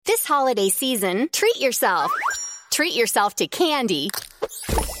holiday season, treat yourself. Treat yourself to candy.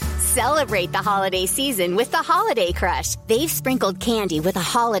 Celebrate the holiday season with the Holiday Crush. They've sprinkled candy with a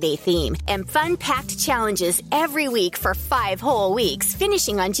holiday theme and fun-packed challenges every week for 5 whole weeks,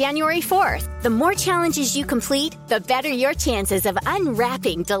 finishing on January 4th. The more challenges you complete, the better your chances of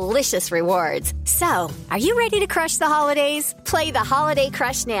unwrapping delicious rewards. So, are you ready to crush the holidays? Play the Holiday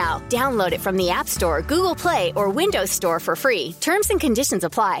Crush now. Download it from the App Store, Google Play, or Windows Store for free. Terms and conditions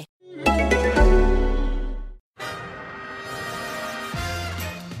apply.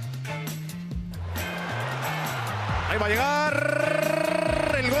 Ahí va a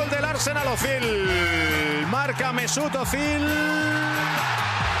llegar el gol del Arsenal. Ozil. Marca Mesut Ozil.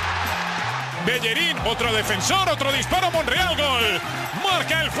 Bellerín, otro defensor, otro disparo, Monreal, gol.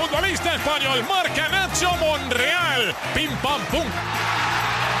 Marca el futbolista español, marca Nacho Monreal. Pim, pam, pum.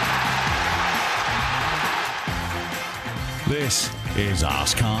 This is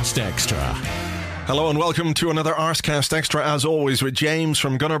Arsecast Extra. Hello and welcome to another Arsecast Extra, as always, with James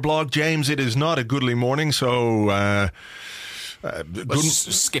from Gunnerblog. James, it is not a goodly morning, so...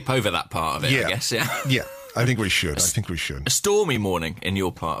 skip over that part of it, yeah. I guess, yeah. Yeah, I think we should. A stormy morning in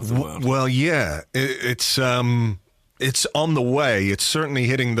your part of the world. Well, yeah, it's on the way. It's certainly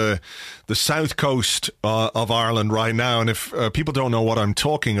hitting the south coast of Ireland right now, and if people don't know what I'm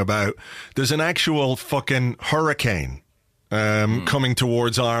talking about, there's an actual fucking hurricane coming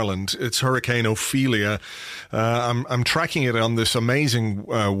towards Ireland. It's Hurricane Ophelia. I'm tracking it on this amazing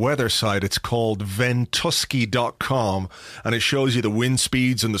weather site. It's called ventusky.com, and it shows you the wind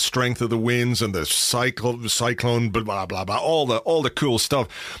speeds and the strength of the winds and the cyclone, blah, blah, blah, all the cool stuff.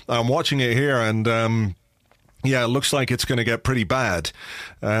 I'm watching it here, and yeah, it looks like it's going to get pretty bad.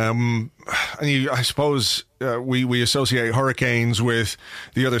 I suppose we associate hurricanes with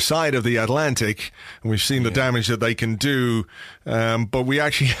the other side of the Atlantic, and we've seen the damage that they can do. But we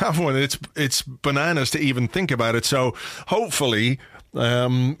actually have one. It's bananas to even think about it. So hopefully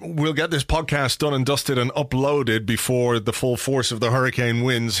we'll get this podcast done and dusted and uploaded before the full force of the hurricane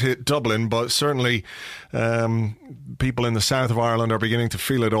winds hit Dublin. But certainly people in the south of Ireland are beginning to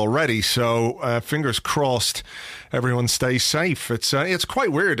feel it already. So fingers crossed, everyone stays safe. It's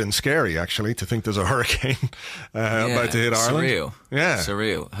quite weird and scary, actually, to think there's a hurricane about to hit Ireland. Surreal. Yeah.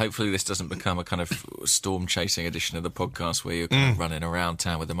 Surreal. Hopefully this doesn't become a kind of storm-chasing edition of the podcast where you're kind of running around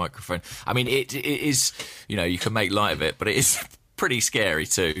town with a microphone. I mean, it is, you can make light of it, but it is pretty scary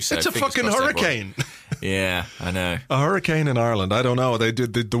too. So it's a fucking hurricane. Yeah, I know. A hurricane in Ireland. I don't know.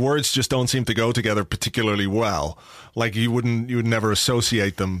 The words just don't seem to go together particularly well. Like you would never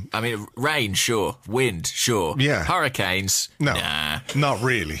associate them. I mean, rain, sure. Wind, sure. Yeah. Hurricanes, no, nah. Not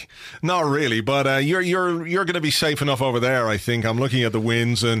really. But you're going to be safe enough over there. I think. I'm looking at the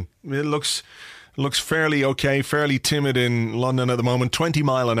winds, and it looks fairly okay, fairly timid in London at the moment.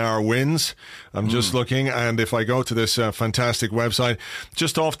 20-mile-an-hour winds. I'm just looking, and if I go to this fantastic website,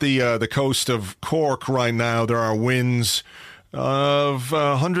 just off the coast of Cork right now, there are winds of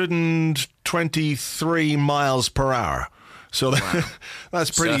 123 miles per hour. So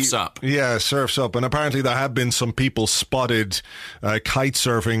that's pretty... Surf's up. Yeah, surf's up. And apparently there have been some people spotted kite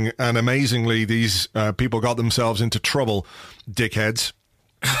surfing, and amazingly, these people got themselves into trouble, dickheads.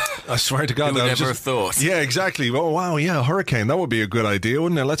 I swear to God, who would never have thought. Yeah, exactly. Oh wow, yeah, hurricane. That would be a good idea,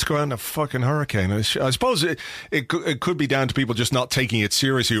 wouldn't it? Let's go out in a fucking hurricane. I suppose it could be down to people just not taking it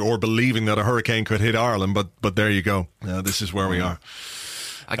seriously or believing that a hurricane could hit Ireland. But there you go. This is where we are.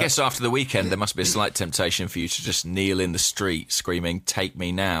 I guess after the weekend, there must be a slight temptation for you to just kneel in the street screaming, "Take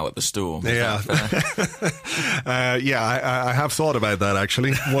me now" at the storm. Yeah. I have thought about that,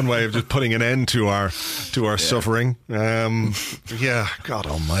 actually. One way of just putting an end to our suffering. Yeah, God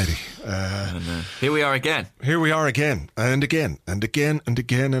almighty. Here we are again. And again, and again, and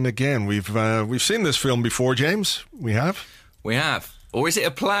again, and again. We've seen this film before, James. We have. Or is it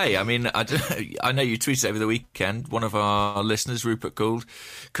a play? I mean, I know you tweeted over the weekend, one of our listeners, Rupert Gould,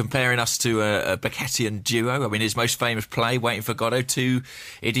 comparing us to a Beckettian duo. I mean, his most famous play, Waiting for Godot, two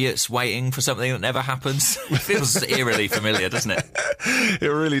idiots waiting for something that never happens. It feels eerily familiar, doesn't it? It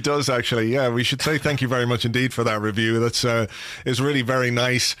really does, actually. Yeah, we should say thank you very much indeed for that review. That's is really very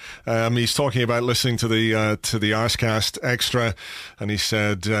nice. He's talking about listening to the Arsecast Extra, and he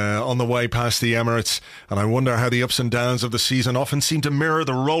said, on the way past the Emirates, and I wonder how the ups and downs of the season often seem to mirror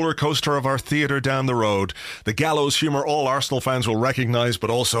the roller coaster of our theatre down the road. The gallows humour all Arsenal fans will recognise,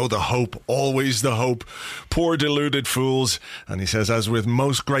 but also the hope, always the hope. Poor deluded fools. And he says, as with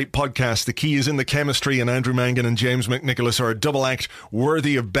most great podcasts, the key is in the chemistry, and Andrew Mangan and James McNicholas are a double act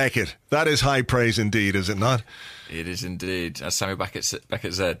worthy of Beckett. That is high praise indeed, is it not? It is indeed. As Samuel Beckett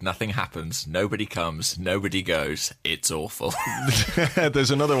said, nothing happens, nobody comes, nobody goes. It's awful.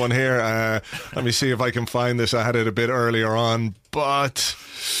 There's another one here. Let me see if I can find this. I had it a bit earlier on, but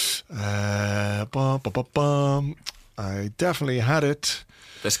I definitely had it.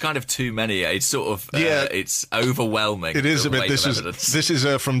 There's kind of too many. It's sort of it's overwhelming. It is a bit. This is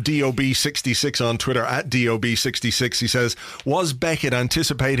from DOB66 on Twitter at DOB66. He says, "Was Beckett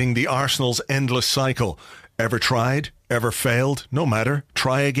anticipating the Arsenal's endless cycle? Ever tried? Ever failed? No matter.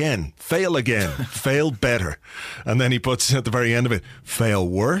 Try again. Fail again. Fail better." And then he puts at the very end of it, "Fail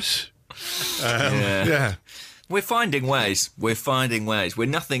worse." Yeah. We're finding ways. We're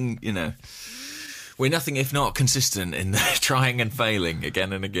nothing, We're nothing if not consistent in trying and failing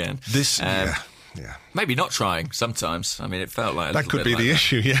again and again. Maybe not trying sometimes. I mean, it felt like that could be the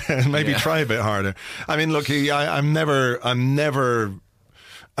issue. Yeah, maybe try a bit harder. I mean, look, I'm never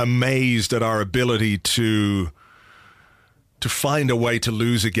amazed at our ability to find a way to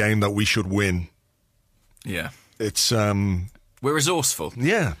lose a game that we should win. Yeah, it's we're resourceful.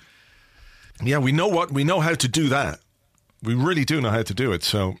 Yeah, we know how to do that. We really do know how to do it.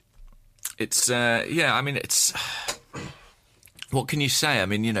 So. It's, I mean, it's... What can you say? I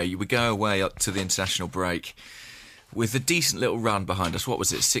mean, we go away up to the international break with a decent little run behind us. What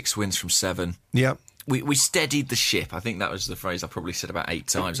was it? 6 wins from 7. Yeah. We steadied the ship. I think that was the phrase I probably said about 8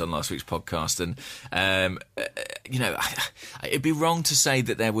 times on last week's podcast. And, it'd be wrong to say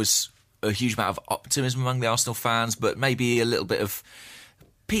that there was a huge amount of optimism among the Arsenal fans, but maybe a little bit of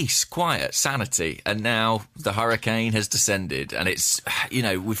peace, quiet, sanity, and now the hurricane has descended, and it's,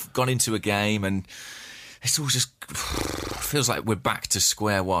 we've gone into a game, and it's all just feels like we're back to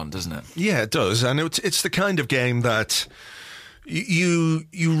square one, doesn't it? Yeah, it does, and it's the kind of game that you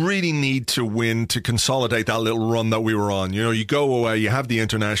really need to win to consolidate that little run that we were on. You go away, you have the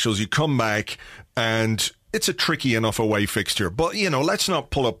internationals, you come back, and it's a tricky enough away fixture. But, let's not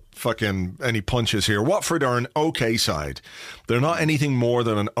pull up fucking any punches here. Watford are an okay side. They're not anything more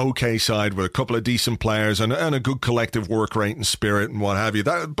than an okay side with a couple of decent players and a good collective work rate and spirit and what have you.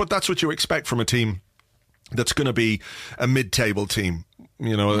 But that's what you expect from a team that's going to be a mid-table team.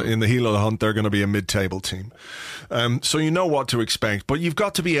 In the heel of the hunt, they're going to be a mid-table team. So you know what to expect. But you've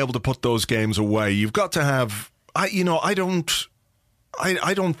got to be able to put those games away. You've got to have... I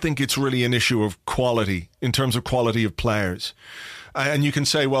don't think it's really an issue of quality in terms of quality of players. And you can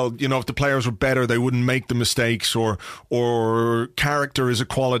say, well, if the players were better, they wouldn't make the mistakes, or character is a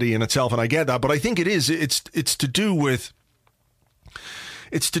quality in itself. And I get that, but I think it is. It's to do with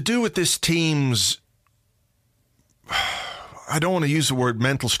this team's. I don't want to use the word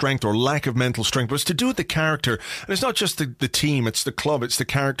mental strength or lack of mental strength, but it's to do with the character. And it's not just the team; it's the club. It's the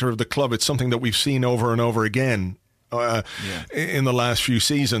character of the club. It's something that we've seen over and over again. In the last few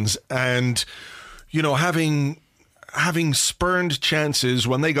seasons, and having spurned chances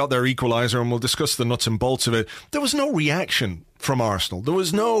when they got their equaliser, and we'll discuss the nuts and bolts of it, there was no reaction from Arsenal. There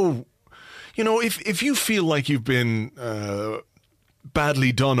was no, if you feel like you've been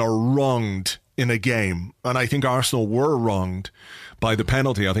badly done or wronged in a game, and I think Arsenal were wronged by the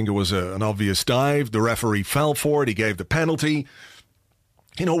penalty. I think it was an obvious dive. The referee fell for it. He gave the penalty.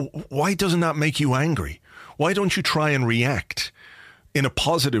 Why doesn't that make you angry? Why don't you try and react in a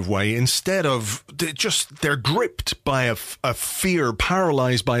positive way instead of they're gripped by a fear,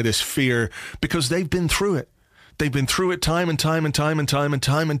 paralyzed by this fear because they've been through it. They've been through it time and time and time and time and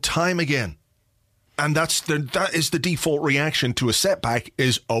time and time again. And that is the default reaction to a setback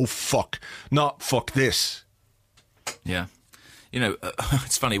is, oh, fuck, not fuck this. Yeah.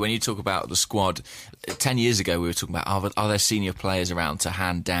 It's funny when you talk about the squad. 10 years ago, we were talking about are there senior players around to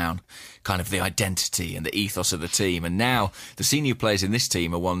hand down kind of the identity and the ethos of the team? And now the senior players in this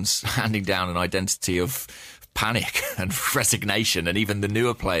team are ones handing down an identity of panic and resignation, and even the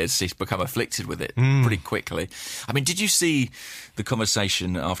newer players become afflicted with it pretty quickly. I mean, did you see the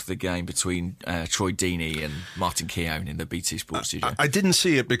conversation after the game between Troy Deeney and Martin Keown in the BT Sports studio? I didn't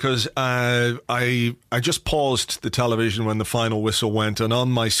see it because I just paused the television when the final whistle went, and on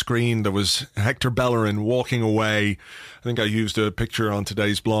my screen there was Hector Bellerin walking away. I think I used a picture on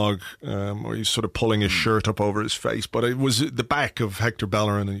today's blog where he's sort of pulling his shirt up over his face, but it was the back of Hector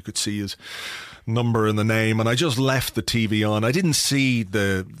Bellerin, and you could see his number and the name, and I just left the TV on. I didn't see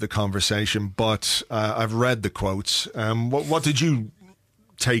the conversation, but I've read the quotes. What did you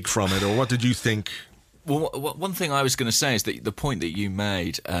take from it, or what did you think? Well, one thing I was going to say is that the point that you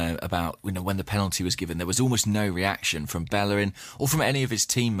made about when the penalty was given, there was almost no reaction from Bellerin or from any of his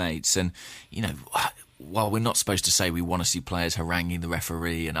teammates, and while we're not supposed to say we want to see players haranguing the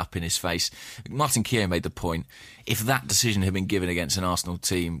referee and up in his face, Martin Keough made the point, if that decision had been given against an Arsenal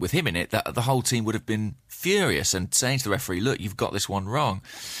team with him in it, that the whole team would have been furious and saying to the referee, look, you've got this one wrong.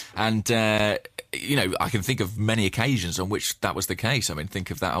 And, I can think of many occasions on which that was the case. I mean, think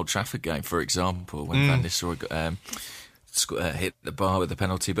of that Old Trafford game, for example, when Van Nistelrooy hit the bar with the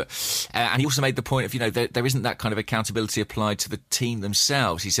penalty, and he also made the point of there isn't that kind of accountability applied to the team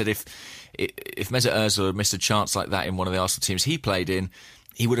themselves. He said if Mesut Ozil had missed a chance like that in one of the Arsenal teams he played in,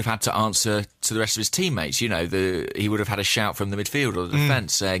 he would have had to answer to the rest of his teammates. He would have had a shout from the midfield or the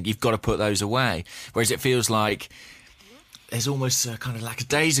defence saying you've got to put those away. Whereas it feels like there's almost a kind of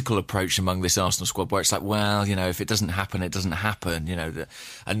lackadaisical approach among this Arsenal squad where it's like, well, if it doesn't happen, it doesn't happen.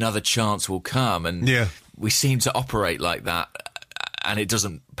 Another chance will come, and we seem to operate like that, and it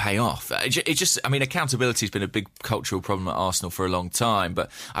doesn't pay off. Accountability has been a big cultural problem at Arsenal for a long time, but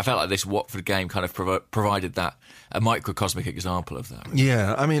I felt like this Watford game kind of provided that, a microcosmic example of that.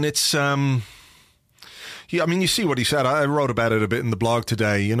 Yeah, I mean, it's... you see what he said. I wrote about it a bit in the blog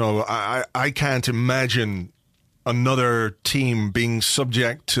today. I can't imagine another team being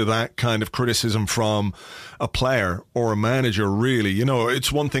subject to that kind of criticism from a player or a manager, really.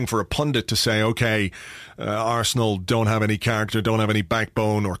 It's one thing for a pundit to say, okay, Arsenal don't have any character, don't have any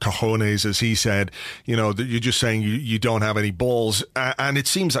backbone or cojones, as he said. You're just saying you don't have any balls. And it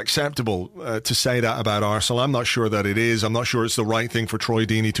seems acceptable to say that about Arsenal. I'm not sure that it is. I'm not sure it's the right thing for Troy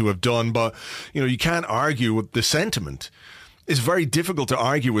Deeney to have done. But, you can't argue with the sentiment. It's very difficult to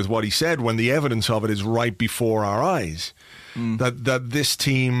argue with what he said when the evidence of it is right before our eyes. That this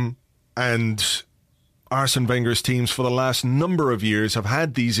team and Arsene Wenger's teams for the last number of years have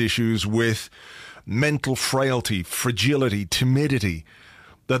had these issues with mental frailty, fragility, timidity,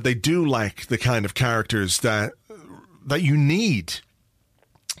 that they do lack the kind of characters that you need.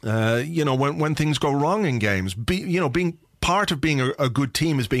 When things go wrong in games, being part of being a good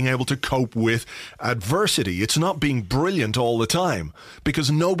team is being able to cope with adversity. It's not being brilliant all the time,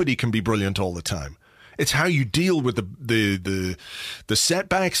 because nobody can be brilliant all the time. It's how you deal with the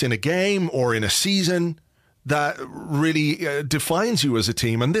setbacks in a game or in a season that really defines you as a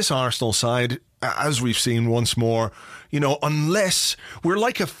team. And this Arsenal side, as we've seen once more, unless we're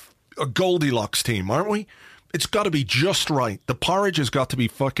like a Goldilocks team, aren't we? It's got to be just right. The porridge has got to be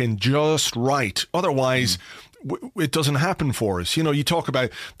fucking just right. Otherwise, it doesn't happen for us. You talk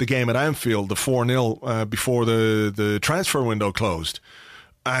about the game at Anfield, the 4-0 before the transfer window closed.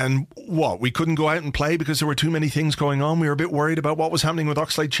 And we couldn't go out and play because there were too many things going on. We were a bit worried about what was happening with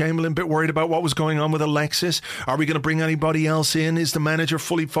Oxlade-Chamberlain, a bit worried about what was going on with Alexis. Are we going to bring anybody else in? Is the manager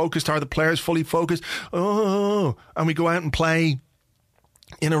fully focused? Are the players fully focused? And we go out and play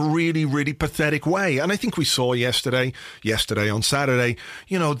in a really, really pathetic way. And I think we saw yesterday on Saturday,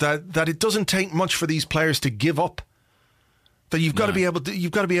 that it doesn't take much for these players to give up. That you've got to be able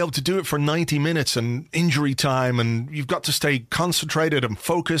to do it for 90 minutes and injury time, and you've got to stay concentrated and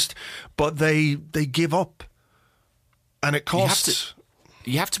focused, but they give up. And it costs.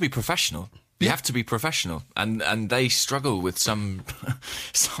 You have to be professional. You have to be professional. And they struggle with some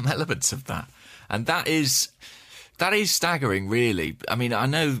elements of that. And that is staggering, really. I mean, I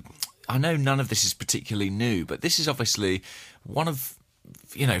know none of this is particularly new, but this is obviously one of,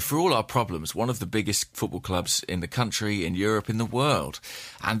 for all our problems, one of the biggest football clubs in the country, in Europe, in the world.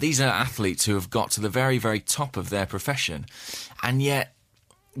 And these are athletes who have got to the very, very top of their profession. And yet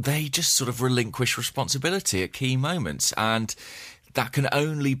they just sort of relinquish responsibility at key moments. And that can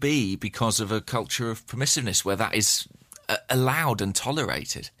only be because of a culture of permissiveness where that is allowed and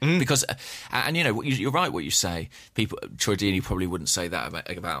tolerated. Because, and you're right what you say. Troy Deeney probably wouldn't say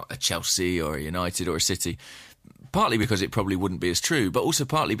that about a Chelsea or a United or a City, partly because it probably wouldn't be as true, but also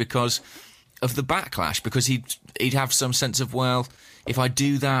partly because of the backlash, because he'd have some sense of, well, if I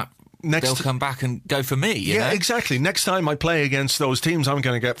do that, they'll come back and go for me. You know? Exactly. Next time I play against those teams, I'm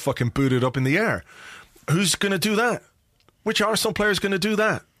going to get fucking booted up in the air. Who's going to do that? Which Arsenal player is going to do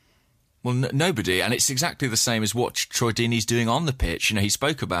that? Well, nobody, and it's exactly the same as what Troy Deeney's doing on the pitch. He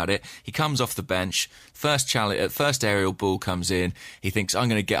spoke about it. He comes off the bench, first aerial ball comes in. He thinks, I'm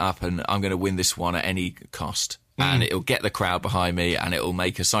going to get up and I'm going to win this one at any cost. And it'll get the crowd behind me and it'll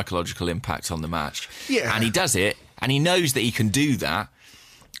make a psychological impact on the match. Yeah. And he does it, and he knows that he can do that.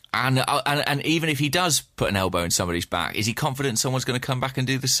 And even if he does put an elbow in somebody's back, is he confident someone's going to come back and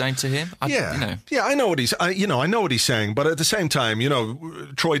do the same to him? Yeah, I know what he's saying. But at the same time,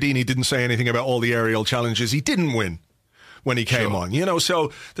 Troy Deeney didn't say anything about all the aerial challenges he didn't win. when he came on, you know,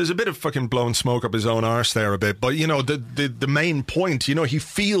 so there's a bit of fucking blowing smoke up his own arse there a bit. But, you know, the main point, you know, he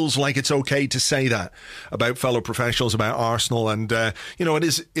feels like it's okay to say that about fellow professionals, about Arsenal. And, you know,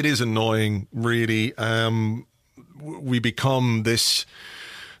 it is annoying, really. We become this...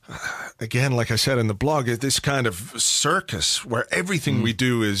 Again, like I said in the blog, this kind of circus where everything we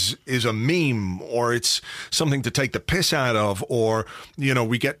do is a meme, or it's something to take the piss out of, or, you know,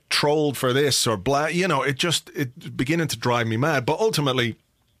 we get trolled for this or blah. You know, it's beginning to drive me mad. But ultimately,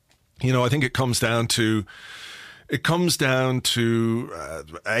 you know, I think it comes down to A,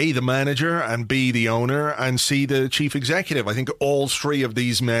 the manager, and B, the owner, and C, the chief executive. I think all three of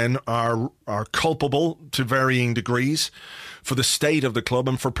these men are culpable to varying degrees for the state of the club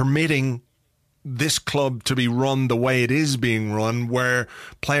and for permitting this club to be run the way it is being run, where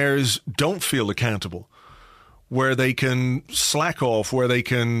players don't feel accountable, where they can slack off, where they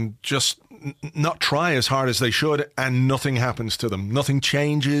can just not try as hard as they should, and nothing happens to them. Nothing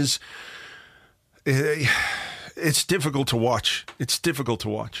changes. It's difficult to watch. It's difficult to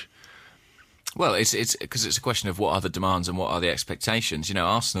watch. Well, it's because it's a question of what are the demands and what are the expectations. You know,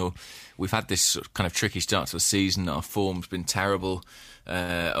 Arsenal, we've had this sort of kind of tricky start to the season. Our form's been terrible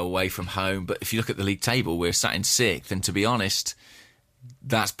away from home. But if you look at the league table, we're sat in 6th. And to be honest,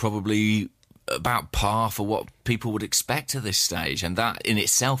 that's probably about par for what people would expect at this stage. And that in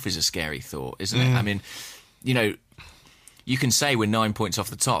itself is a scary thought, isn't it? I mean, you know, you can say we're 9 points off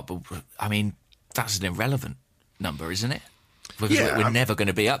the top, but I mean, that's an irrelevant number, isn't it? Because we're never going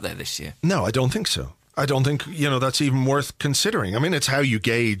to be up there this year. No, I don't think so. I don't think, you know, that's even worth considering. I mean, it's how you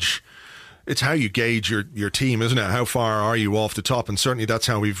gauge your team, isn't it? How far are you off the top? And certainly that's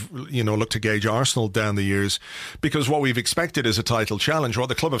how we've, you know, looked to gauge Arsenal down the years, because what we've expected is a title challenge. What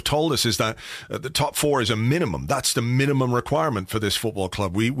the club have told us is that the top 4 is a minimum. That's the minimum requirement for this football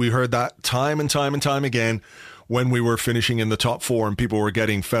club. We heard that time and time and time again when we were finishing in the top 4 and people were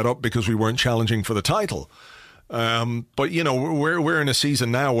getting fed up because we weren't challenging for the title. But, you know, we're in a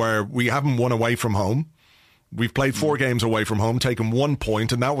season now where we haven't won away from home. We've played 4 games away from home, taken 1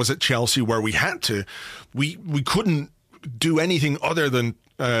 point, and that was at Chelsea, where we had to. We couldn't do anything other than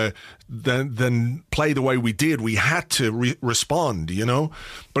play the way we did. We had to respond, you know.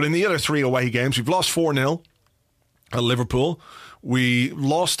 But in the other 3 away games, we've lost 4-0 at Liverpool. We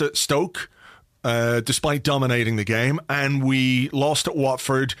lost at Stoke, despite dominating the game, and we lost at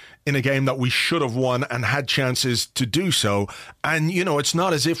Watford in a game that we should have won and had chances to do so. And, you know, it's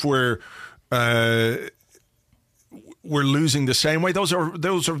not as if we're losing the same way. Those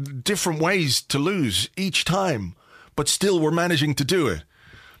are different ways to lose each time, but still we're managing to do it.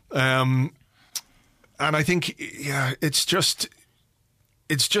 And I think, yeah, it's just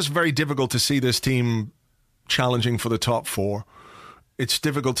very difficult to see this team challenging for the top 4. It's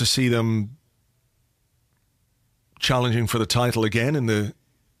difficult to see them challenging for the title again in the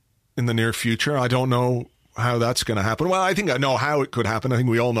near future. I don't know how that's going to happen. Well, I think I know how it could happen. I think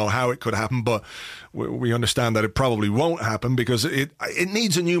we all know how it could happen, but we understand that it probably won't happen because it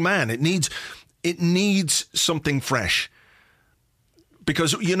needs a new man. It needs something fresh.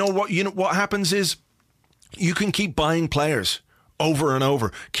 Because you know what happens is you can keep buying players over and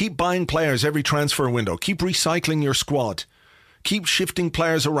over. Keep buying players every transfer window. Keep recycling your squad. Keep shifting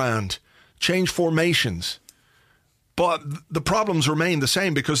players around. Change formations. But the problems remain the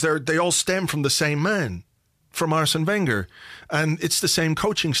same because they all stem from the same man, from Arsene Wenger. And it's the same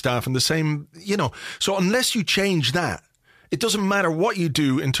coaching staff and the same, you know. So unless you change that, it doesn't matter what you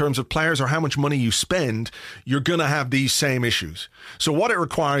do in terms of players or how much money you spend, you're going to have these same issues. So what it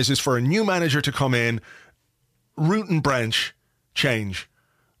requires is for a new manager to come in, root and branch, change.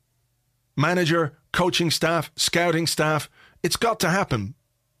 Manager, coaching staff, scouting staff, it's got to happen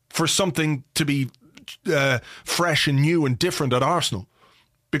for something to be fresh and new and different at Arsenal,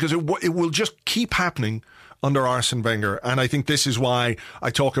 because it will just keep happening under Arsene Wenger. And I think this is why I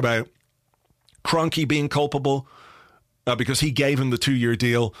talk about Kroenke being culpable because he gave him the 2-year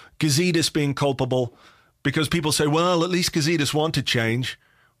deal, Gazidis being culpable because people say, well, at least Gazidis wanted change.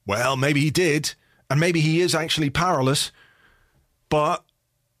 Well, maybe he did, and maybe he is actually powerless, but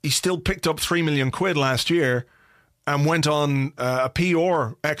he still picked up £3 million last year and went on a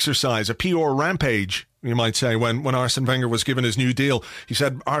PR exercise, a PR rampage, you might say, when Arsene Wenger was given his new deal. He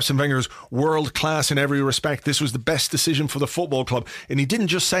said Arsene Wenger's world class in every respect. This was the best decision for the football club. And he didn't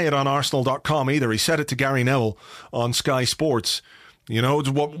just say it on Arsenal.com either. He said it to Gary Neville on Sky Sports. You know, it's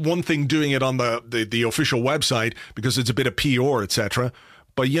one thing doing it on the official website because it's a bit of PR, etc.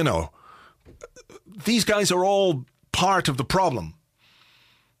 But, you know, these guys are all part of the problem.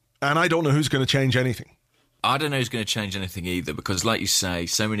 And I don't know who's going to change anything. I don't know who's going to change anything either because, like you say,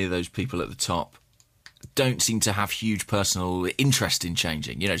 so many of those people at the top don't seem to have huge personal interest in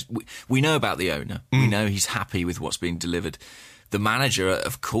changing. You know, we know about the owner. We know he's happy with what's being delivered. The manager,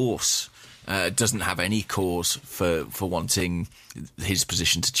 of course, doesn't have any cause for wanting his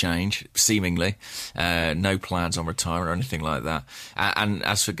position to change, seemingly. No plans on retirement or anything like that. And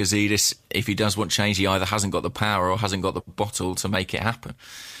as for Gazidis, if he does want change, he either hasn't got the power or hasn't got the bottle to make it happen.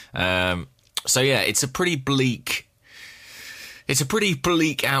 So, yeah, it's a pretty bleak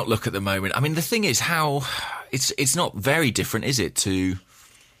outlook at the moment. I mean, the thing is how it's not very different, is it, to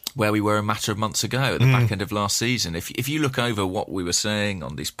where we were a matter of months ago at the back end of last season. If you look over what we were saying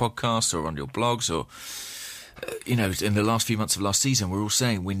on these podcasts or on your blogs or, you know, in the last few months of last season, we're all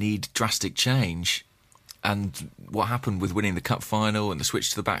saying we need drastic change. And what happened with winning the cup final and the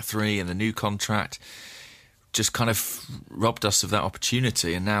switch to the back three and the new contract just kind of robbed us of that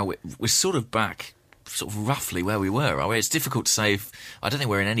opportunity. And now we're sort of back sort of roughly where we were. It's difficult to say. I don't think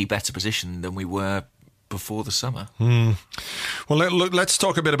we're in any better position than we were before the summer. Well, let's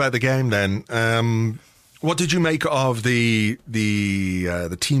talk a bit about the game then. What did you make of the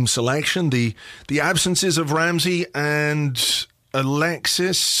team selection, the absences of Ramsey and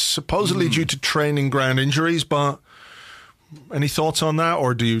Alexis, supposedly due to training ground injuries? But any thoughts on that,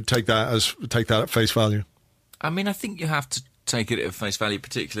 or do you take that at face value? I mean, I think you have to take it at face value,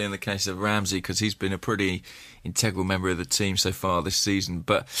 particularly in the case of Ramsey, because he's been a pretty integral member of the team so far this season.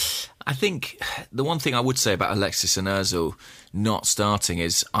 But I think the one thing I would say about Alexis and Ozil not starting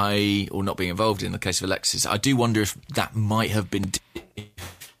is or not being involved in the case of Alexis, I do wonder if that might have been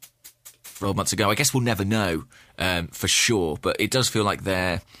 12 months ago. I guess we'll never know for sure, but it does feel like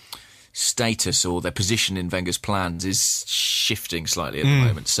their status or their position in Wenger's plans is shifting slightly at the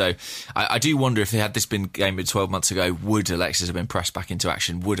moment. So I do wonder if had this been game 12 months ago, would Alexis have been pressed back into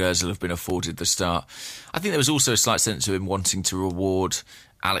action? Would Ozil have been afforded the start? I think there was also a slight sense of him wanting to reward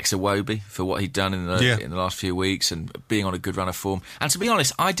Alex Iwobi for what he'd done in the last few weeks and being on a good run of form. And to be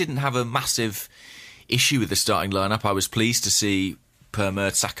honest, I didn't have a massive issue with the starting lineup. I was pleased to see Per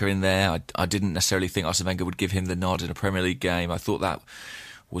Mertesacker in there. I didn't necessarily think Arsene Wenger would give him the nod in a Premier League game. I thought that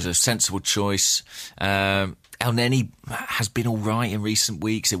was a sensible choice. El Neni has been all right in recent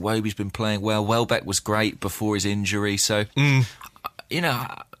weeks. Iwobi's been playing well. Welbeck was great before his injury. So, you know,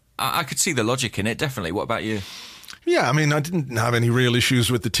 I could see the logic in it, definitely. What about you? Yeah, I mean, I didn't have any real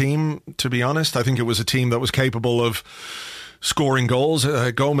issues with the team, to be honest. I think it was a team that was capable of scoring goals.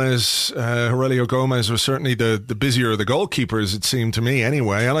 Aurelio Gomez was certainly the busier of the goalkeepers, it seemed to me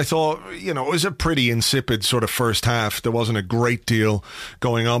anyway. And I thought, you know, it was a pretty insipid sort of first half. There wasn't a great deal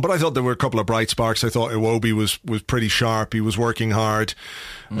going on, but I thought there were a couple of bright sparks. I thought Iwobi was pretty sharp. He was working hard.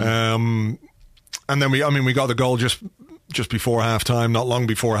 And then we got the goal just before half-time, not long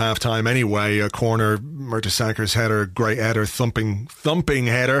before half-time anyway. A corner, Mertesacker's header, great header, thumping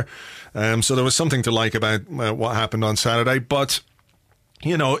header. So there was something to like about what happened on Saturday. But,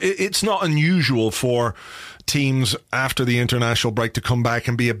 you know, it's not unusual for teams after the international break to come back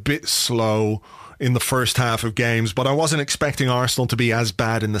and be a bit slow in the first half of games. But I wasn't expecting Arsenal to be as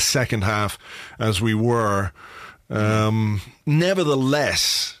bad in the second half as we were.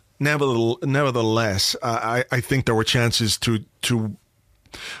 Nevertheless, I think there were chances to,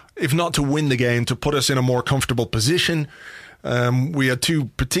 if not to win the game, to put us in a more comfortable position. We had two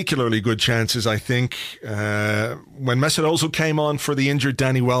particularly good chances, I think. When Mesut Ozil came on for the injured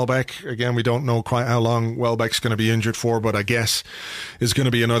Danny Welbeck, again, we don't know quite how long Welbeck's going to be injured for, but I guess it's going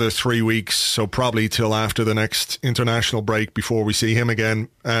to be another 3 weeks, so probably till after the next international break before we see him again.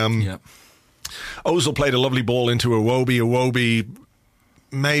 Ozil played a lovely ball into Iwobi. Iwobi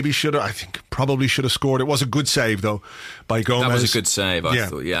probably should have scored. It was a good save, though, by Gomez. That was a good save, I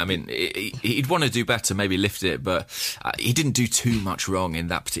thought. Yeah, I mean, he'd want to do better, maybe lift it, but he didn't do too much wrong in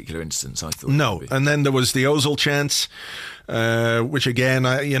that particular instance, I thought. No, and then there was the Ozil chance, which again,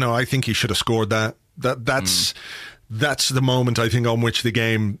 I think he should have scored that. That's the moment, I think, on which the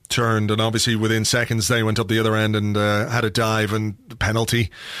game turned. And obviously, within seconds, they went up the other end and had a dive, and the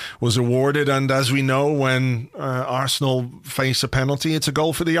penalty was awarded. And as we know, when Arsenal face a penalty, it's a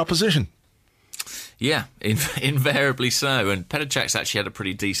goal for the opposition. Yeah, invariably so. And Petr Cech's actually had a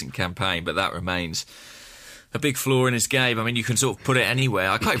pretty decent campaign, but that remains a big flaw in his game. I mean, you can sort of put it anywhere.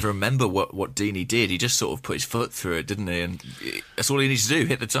 I can't even remember what Deeney did. He just sort of put his foot through it, didn't he? And that's all he needs to do,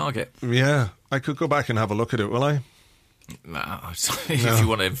 hit the target. Yeah, I could go back and have a look at it, will I? No, if you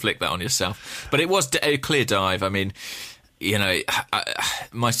want to inflict that on yourself. But it was a clear dive. I mean, you know,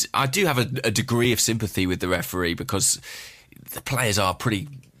 I do have a degree of sympathy with the referee because some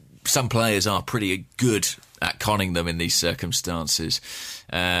players are pretty good at conning them in these circumstances.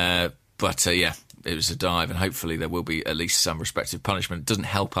 But it was a dive, and hopefully there will be at least some respective punishment. It doesn't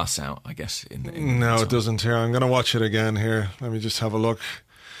help us out, I guess. No, it doesn't. Here, I'm going to watch it again. Here, let me just have a look.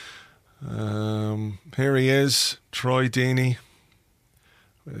 Here he is, Troy Deeney,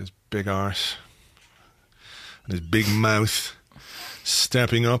 with his big arse and his big mouth,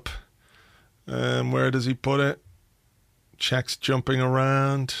 stepping up. Where does he put it? Checks jumping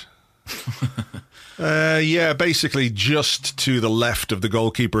around. Yeah, basically just to the left of the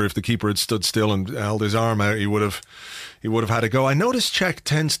goalkeeper. If the keeper had stood still and held his arm out, he would have had a go. I notice Czech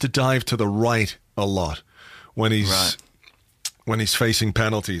tends to dive to the right a lot when he's facing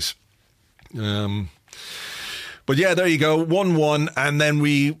penalties. But yeah, there you go, 1-1, and then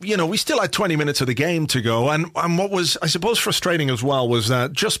we still had 20 minutes of the game to go, and what was, I suppose, frustrating as well was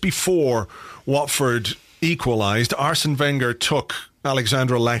that just before Watford equalised, Arsene Wenger took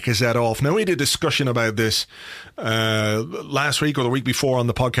Alexandre Lacazette off. Now, we had a discussion about this last week or the week before on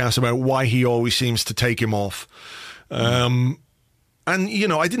the podcast about why he always seems to take him off. And,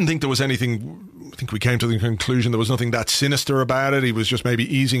 I didn't think there was anything. I think we came to the conclusion there was nothing that sinister about it. He was just maybe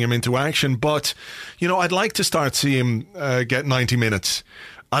easing him into action. But, I'd like to start seeing him get 90 minutes.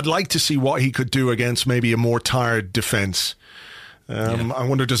 I'd like to see what he could do against maybe a more tired defence. I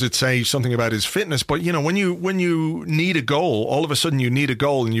wonder, does it say something about his fitness? But, when you need a goal, all of a sudden you need a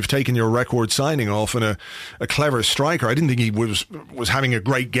goal and you've taken your record signing off and a clever striker. I didn't think he was having a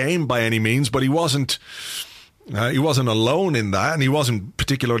great game by any means, but he wasn't alone in that, and he wasn't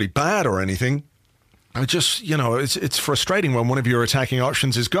particularly bad or anything. I just, it's frustrating when one of your attacking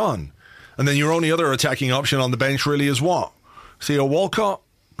options is gone. And then your only other attacking option on the bench really is what? Theo Walcott,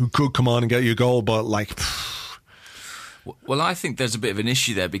 who could come on and get you a goal, but Well, I think there's a bit of an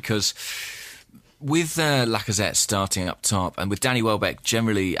issue there because with Lacazette starting up top and with Danny Welbeck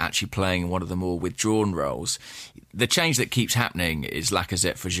generally actually playing one of the more withdrawn roles, the change that keeps happening is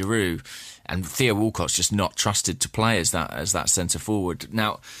Lacazette for Giroud, and Theo Walcott's just not trusted to play as that centre forward.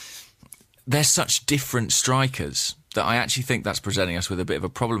 Now, they're such different strikers that I actually think that's presenting us with a bit of a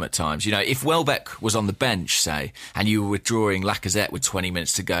problem at times. If Welbeck was on the bench, say, and you were withdrawing Lacazette with 20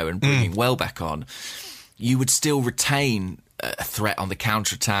 minutes to go and bringing Welbeck on, you would still retain a threat on the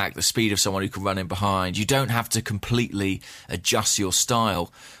counter-attack, the speed of someone who can run in behind. You don't have to completely adjust your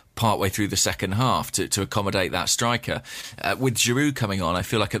style partway through the second half to accommodate that striker. With Giroud coming on, I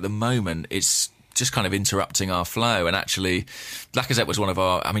feel like at the moment it's just kind of interrupting our flow. And actually, Lacazette was one of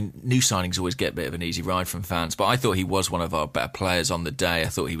our... new signings always get a bit of an easy ride from fans, but I thought he was one of our better players on the day. I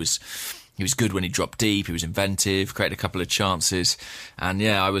thought he was good when he dropped deep. He was inventive, created a couple of chances, and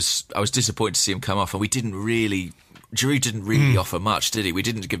yeah, I was disappointed to see him come off. And Giroud didn't really offer much, did he? We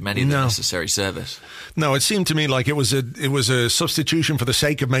didn't give many of the necessary service. No, it seemed to me like it was a substitution for the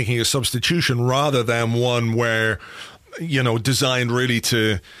sake of making a substitution, rather than one where designed really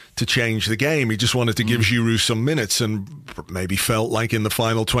to change the game. He just wanted to give Giroud some minutes, and maybe felt like in the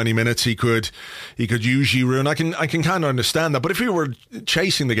final 20 minutes he could use Giroud, and I can kind of understand that. But if we were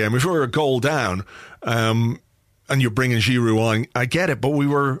chasing the game, if we were a goal down, and you're bringing Giroud on, I get it. But we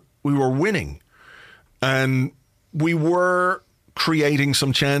were winning, and we were creating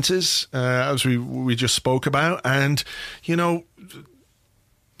some chances, as we just spoke about, and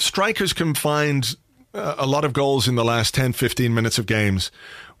strikers can find a lot of goals in the last 10-15 minutes of games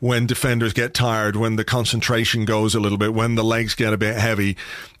when defenders get tired, when the concentration goes a little bit, when the legs get a bit heavy.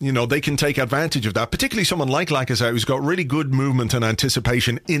 They can take advantage of that, particularly someone like Lacazette, who's got really good movement and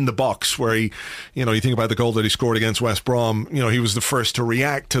anticipation in the box, where he, you think about the goal that he scored against West Brom, he was the first to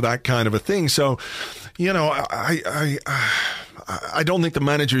react to that kind of a thing. So, I don't think the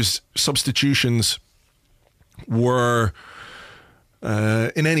manager's substitutions were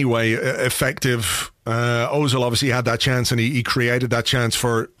in any way effective. Ozil obviously had that chance, and he created that chance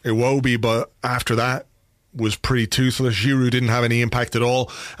for Iwobi, but after that was pretty toothless. Giroud didn't have any impact at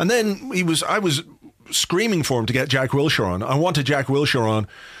all. And then I was screaming for him to get Jack Wilshere on. I wanted Jack Wilshere on,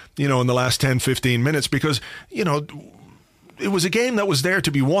 in the last 10-15 minutes, because, it was a game that was there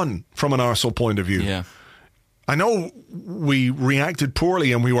to be won from an Arsenal point of view. Yeah. I know we reacted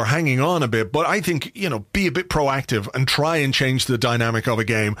poorly and we were hanging on a bit, but I think, be a bit proactive and try and change the dynamic of a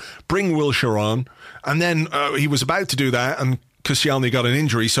game. Bring Wilshere on. And then he was about to do that, and Koscielny got an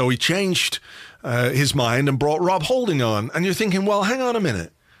injury, so he changed his mind and brought Rob Holding on. And you're thinking, well, hang on a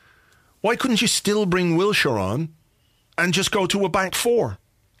minute. Why couldn't you still bring Wilshere on and just go to a back four?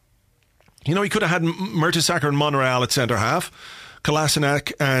 He could have had Mertesacker and Monreal at centre-half,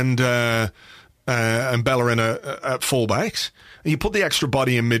 Kolasinac and Bellerin at full-backs. You put the extra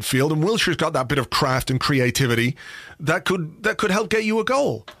body in midfield, and Wilshere's got that bit of craft and creativity that could help get you a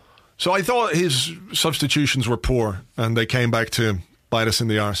goal. So I thought his substitutions were poor, and they came back to bite us in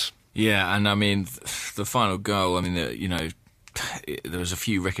the arse. Yeah, and I mean, the final goal, I mean, there was a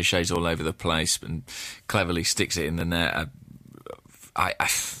few ricochets all over the place and cleverly sticks it in the net.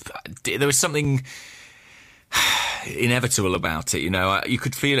 There was something inevitable about it, you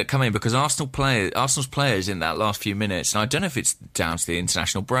could feel it coming because Arsenal's players in that last few minutes, and I don't know if it's down to the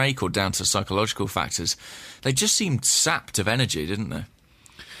international break or down to psychological factors, they just seemed sapped of energy, didn't they?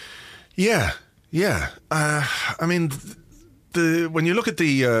 Yeah. I mean, when you look at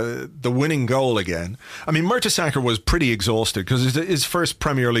the winning goal again, I mean, Mertesacker was pretty exhausted because his first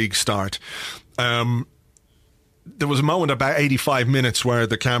Premier League start. There was a moment about 85 minutes where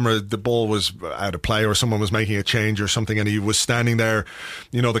the ball was out of play or someone was making a change or something, and he was standing there,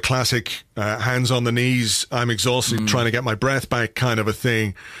 the classic hands on the knees, I'm exhausted, trying to get my breath back kind of a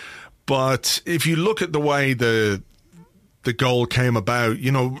thing. But if you look at the way the goal came about,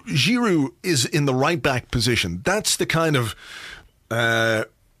 Giroud is in the right back position. That's the kind of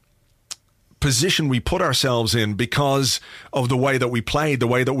position we put ourselves in because of the way that we played, the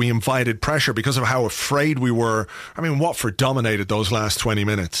way that we invited pressure, because of how afraid we were. I mean, Watford dominated those last 20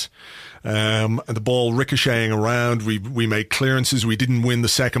 minutes. And the ball ricocheting around, we made clearances, we didn't win the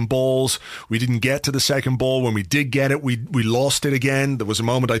second balls, we didn't get to the second ball. When we did get it, we lost it again. There was a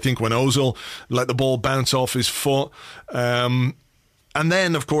moment, I think, when Ozil let the ball bounce off his foot. And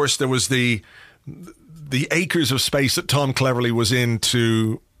then, of course, there was the acres of space that Tom Cleverley was in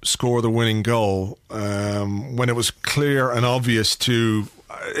to score the winning goal, when it was clear and obvious to,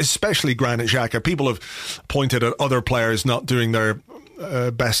 especially Granit Xhaka. People have pointed at other players not doing their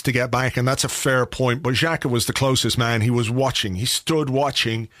best to get back, and that's a fair point, but Xhaka was the closest man. He was watching. He stood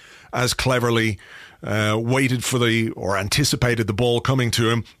watching as Cleverley waited for or anticipated the ball coming to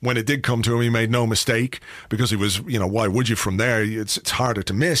him. When it did come to him, he made no mistake because he was, why would you from there? It's harder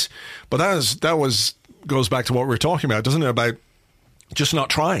to miss. But that goes back to what we were talking about, doesn't it? About just not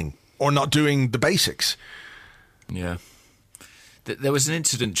trying or not doing the basics. Yeah. There was an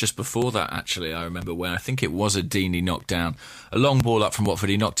incident just before that, actually, I remember, when I think it was a Deeney knockdown. A long ball up from Watford,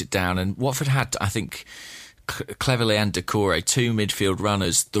 he knocked it down, and Watford had, I think, Cleverley and Decore, two midfield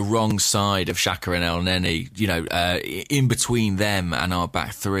runners, the wrong side of Xhaka and El Neni, in between them and our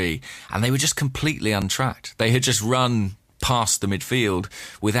back three, and they were just completely untracked. They had just run past the midfield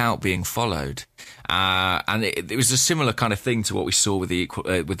without being followed. And it was a similar kind of thing to what we saw with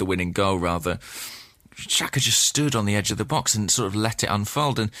the winning goal, rather. Xhaka just stood on the edge of the box and sort of let it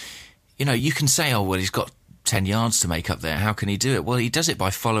unfold. And, you can say, oh, well, he's got 10 yards to make up there. How can he do it? Well, he does it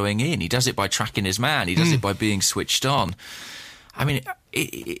by following in. He does it by tracking his man. He does it by being switched on. I mean,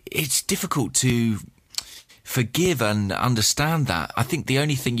 it's difficult to forgive and understand that. I think the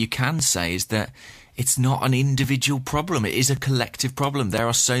only thing you can say is that it's not an individual problem. It is a collective problem. There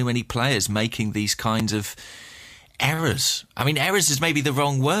are so many players making these kinds of errors. I mean, errors is maybe the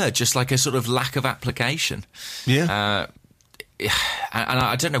wrong word, just like a sort of lack of application. Yeah. And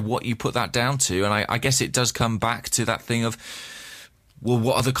I don't know what you put that down to. And I guess it does come back to that thing of, well,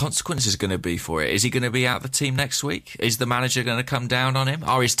 what are the consequences going to be for it? Is he going to be out of the team next week? Is the manager going to come down on him?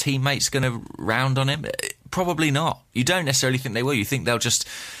 Are his teammates going to round on him? Probably not. You don't necessarily think they will. You think they'll just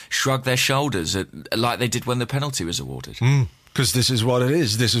shrug their shoulders like they did when the penalty was awarded. Because this is what it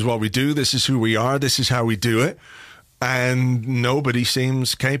is. This is what we do. This is who we are. This is how we do it. And nobody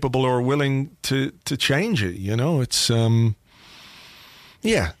seems capable or willing to change it. It's...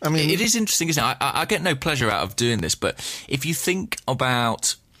 Yeah, I mean... It is interesting, isn't it? I get no pleasure out of doing this, but if you think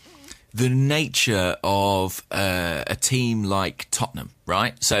about the nature of a team like Tottenham,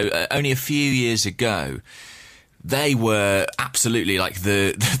 right? So only a few years ago, they were absolutely like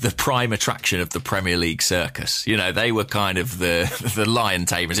the prime attraction of the Premier League circus. They were kind of the lion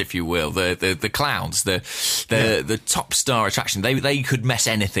tamers, if you will, the clowns, the top star attraction. They could mess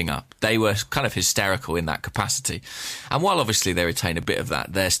anything up. They were kind of hysterical in that capacity. And while obviously they retain a bit of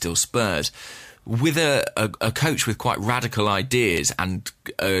that, they're still Spurs. With a coach with quite radical ideas and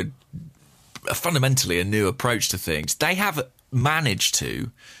fundamentally a new approach to things, they have managed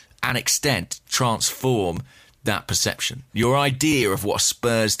to, an extent, transform that perception. Your idea of what a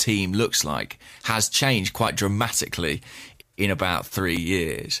Spurs team looks like has changed quite dramatically in about 3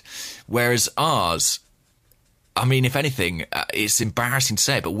 years. Whereas ours, I mean, if anything, it's embarrassing to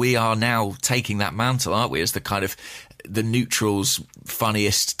say it, but we are now taking that mantle, aren't we, as the kind of the neutrals'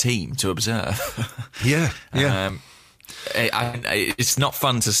 funniest team to observe. Yeah. It's not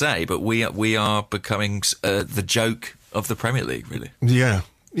fun to say, but we are becoming the joke of the Premier League, really.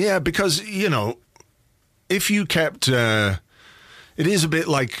 Yeah, because, if you kept... it is a bit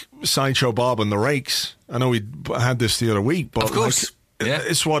like Sideshow Bob and the Rakes. I know we had this the other week, but of course,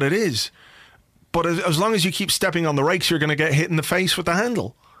 it's what it is. But as long as you keep stepping on the rakes, you're going to get hit in the face with the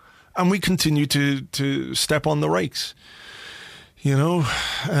handle. and we continue to step on the rakes. You know,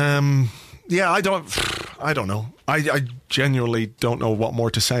 I don't know. I genuinely don't know what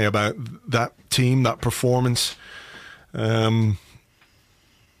more to say about that team, that performance. I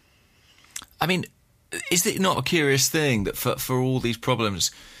mean, is it not a curious thing that for all these problems,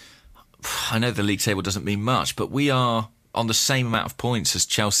 I know the league table doesn't mean much, but we are on the same amount of points as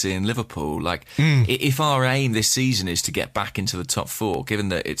Chelsea and Liverpool. Like, if our aim this season is to get back into the top four, given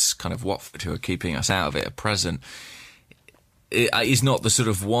that it's kind of Watford who are keeping us out of it at present, it is not the sort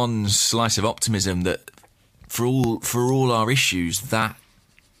of one slice of optimism that for all our issues, that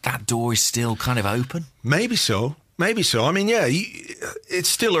door is still kind of open? Maybe so. I mean, yeah, it's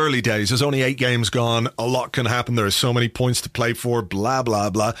still early days. There's only 8 games gone. A lot can happen. There are so many points to play for, blah, blah,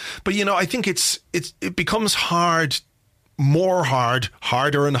 blah. But, you know, I think it becomes harder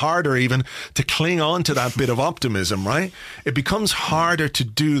and harder even to cling on to that bit of optimism, right? It becomes harder to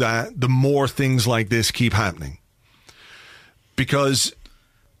do that the more things like this keep happening. Because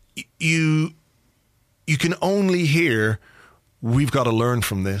you can only hear, we've got to learn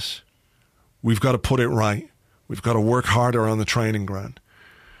from this. We've got to put it right. We've got to work harder on the training ground.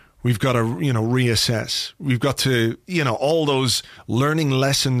 We've got to, reassess. We've got to, all those learning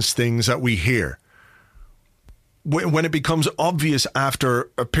lessons things that we hear. When it becomes obvious after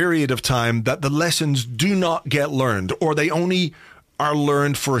a period of time that the lessons do not get learned, or they only are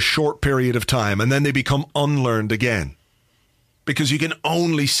learned for a short period of time, and then they become unlearned again. Because you can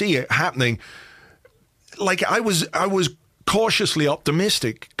only see it happening. Like, I was cautiously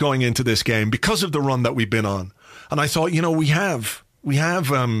optimistic going into this game because of the run that we've been on. And I thought, we have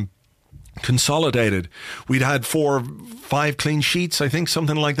consolidated. We'd had 4 or 5 clean sheets, I think,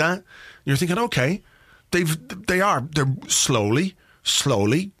 something like that. You're thinking, okay, they're slowly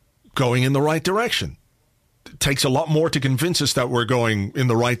going in the right direction. It takes a lot more to convince us that we're going in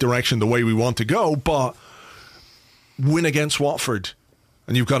the right direction, the way we want to go, but win against Watford,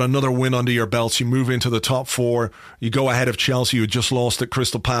 and you've got another win under your belts. You move into the top 4. You go ahead of Chelsea, who just lost at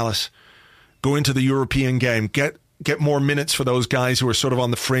Crystal Palace. Go into the European game. Get more minutes for those guys who are sort of on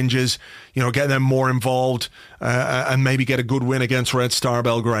the fringes. Get them more involved, and maybe get a good win against Red Star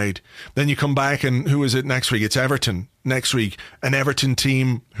Belgrade. Then you come back, and who is it next week? It's Everton next week. An Everton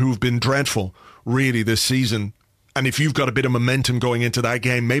team who've been dreadful, really, this season. And if you've got a bit of momentum going into that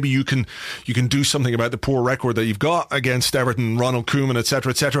game, maybe you can do something about the poor record that you've got against Everton, Ronald Koeman,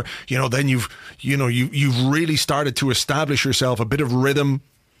 etc., etc. Then you've really started to establish yourself a bit of rhythm,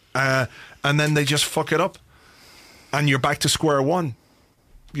 and then they just fuck it up, and you're back to square one.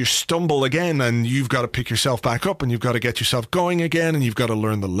 You stumble again, and you've got to pick yourself back up, and you've got to get yourself going again, and you've got to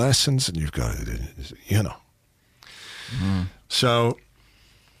learn the lessons, and you've got to, So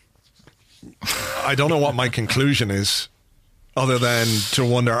I don't know what my conclusion is, other than to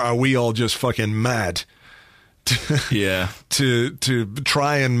wonder, are we all just fucking mad to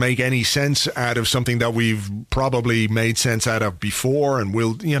try and make any sense out of something that we've probably made sense out of before, and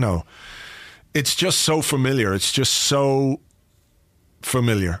it's just so familiar. It's just so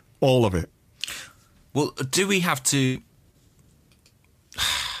familiar, all of it. Well, do we have to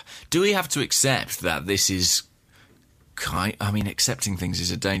accept that this is accepting things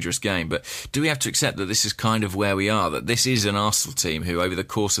is a dangerous game, but do we have to accept that this is kind of where we are, that this is an Arsenal team who over the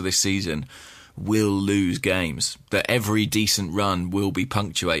course of this season will lose games, that every decent run will be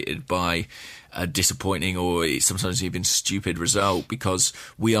punctuated by a disappointing or sometimes even stupid result, because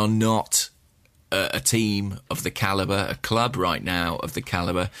we are not a team of the calibre, a club right now of the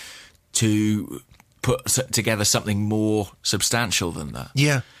calibre to put together something more substantial than that?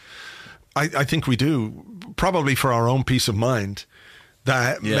 Yeah, I think we do, probably for our own peace of mind,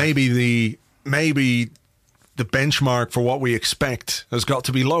 that maybe the benchmark for what we expect has got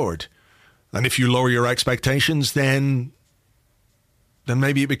to be lowered. And if you lower your expectations, then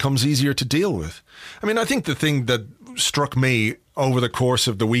maybe it becomes easier to deal with. I mean, I think the thing that struck me over the course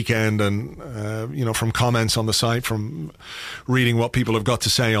of the weekend, and from comments on the site, from reading what people have got to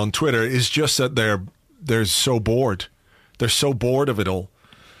say on Twitter, is just that they're so bored. They're so bored of it all.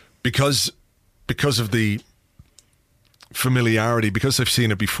 Because of the familiarity, because they've seen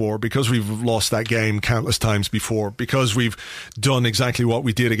it before, because we've lost that game countless times before, because we've done exactly what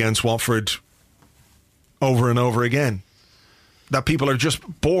we did against Watford over and over again, that people are just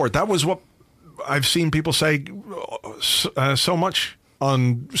bored. That was what I've seen people say so much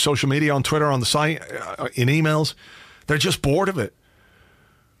on social media, on Twitter, on the site, in emails. They're just bored of it.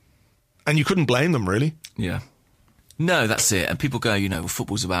 And you couldn't blame them, really. Yeah. No, that's it. And people go,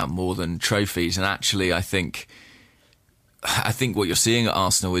 football's about more than trophies. And actually, I think what you're seeing at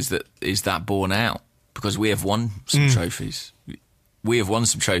Arsenal is that borne out, because we have won some trophies. we have won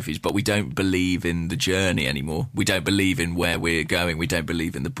some trophies, but we don't believe in the journey anymore. We don't believe in where we're going. We don't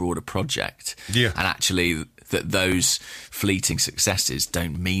believe in the broader project. Yeah. And actually, that those fleeting successes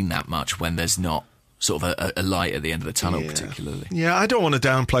don't mean that much when there's not sort of a light at the end of the tunnel, particularly. Yeah, I don't want to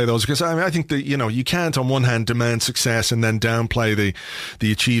downplay those, because I think that, you can't on one hand demand success and then downplay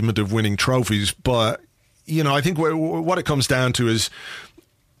the achievement of winning trophies. But, I think what it comes down to is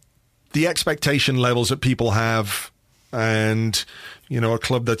the expectation levels that people have, and, a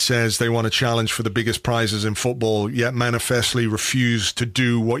club that says they want to challenge for the biggest prizes in football, yet manifestly refuse to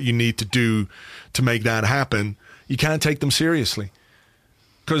do what you need to do to make that happen. You can't take them seriously,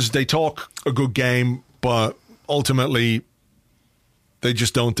 because they talk a good game, but ultimately they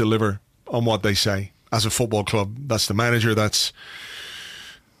just don't deliver on what they say as a football club. That's the manager, that's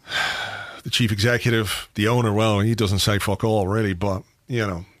the chief executive, the owner. Well, he doesn't say fuck all, really, but,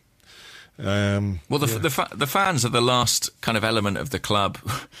 the fans are the last kind of element of the club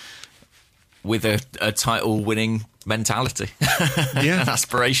with a title-winning mentality, an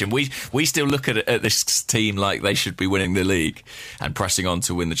aspiration. We still look at this team like they should be winning the league and pressing on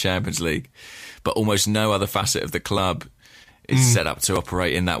to win the Champions League, but almost no other facet of the club is set up to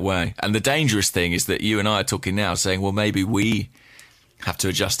operate in that way. And the dangerous thing is that you and I are talking now, saying, well, maybe we have to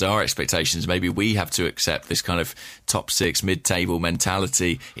adjust our expectations. Maybe we have to accept this kind of top six, mid-table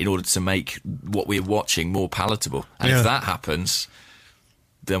mentality in order to make what we're watching more palatable. And if that happens,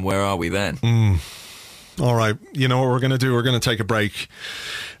 then where are we then? All right. You know what we're going to do? We're going to take a break.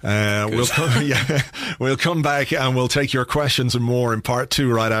 We'll come back and we'll take your questions and more in part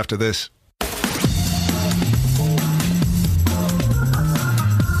 2 right after this.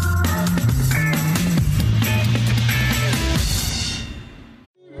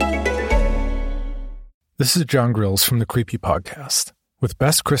 This is John Grills from the Creepy Podcast. With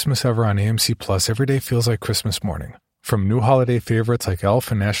Best Christmas Ever on AMC Plus, every day feels like Christmas morning. From new holiday favorites like Elf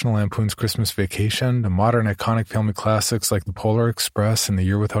and National Lampoon's Christmas Vacation to modern iconic family classics like The Polar Express and The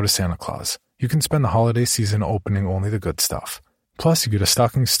Year Without a Santa Claus, you can spend the holiday season opening only the good stuff. Plus, you get a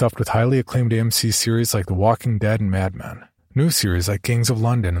stocking stuffed with highly acclaimed AMC series like The Walking Dead and Mad Men, new series like Gangs of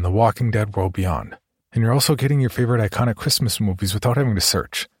London and The Walking Dead World Beyond. And you're also getting your favorite iconic Christmas movies without having to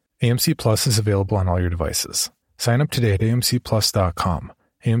search. AMC Plus is available on all your devices. Sign up today at amcplus.com.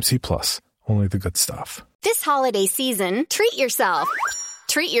 AMC Plus, only the good stuff. This holiday season, treat yourself.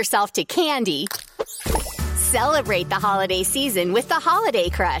 Treat yourself to candy. Celebrate the holiday season with the Holiday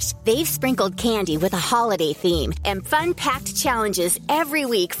Crush. They've sprinkled candy with a holiday theme and fun-packed challenges every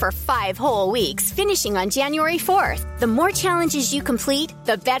week for 5 whole weeks, finishing on January 4th. The more challenges you complete,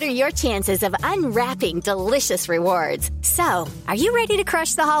 the better your chances of unwrapping delicious rewards. So, are you ready to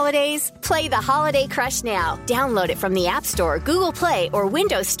crush the holidays? Play the Holiday Crush now. Download it from the App Store, Google Play, or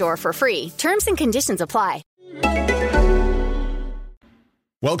Windows Store for free. Terms and conditions apply.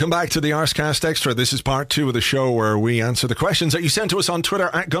 Welcome back to the Arsecast Extra. This is part 2 of the show where we answer the questions that you sent to us on Twitter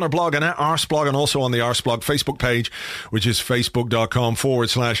at Gunnerblog and at Arseblog, and also on the Arseblog Facebook page, which is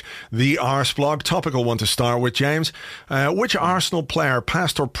facebook.com/the Arseblog. Topical one to start with, James. Which Arsenal player,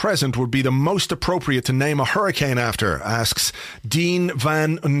 past or present, would be the most appropriate to name a hurricane after? Asks Dean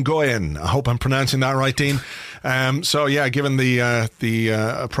Van Nguyen. I hope I'm pronouncing that right, Dean. Given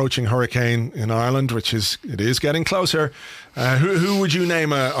the approaching hurricane in Ireland, it is getting closer, who would you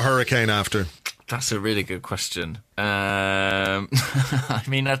name a hurricane after? That's a really good question. I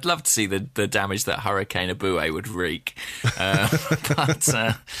mean, I'd love to see the damage that Hurricane Abue would wreak. But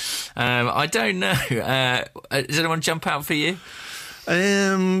I don't know. Does anyone jump out for you?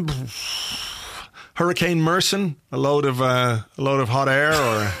 Hurricane Merson, a load of hot air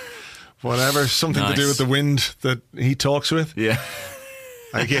or whatever, something to do with the wind that he talks with. Yeah.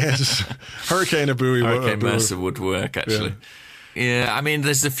 I guess Hurricane Abue. Hurricane Merson would work, actually. Yeah, I mean,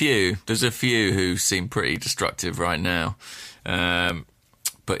 there's a few who seem pretty destructive right now.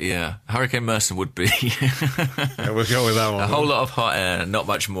 But yeah, Hurricane Merson would be. Yeah, we'll go with that one. A whole lot of hot air, not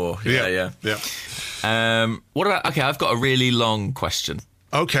much more. Yeah. What about? Okay, I've got a really long question.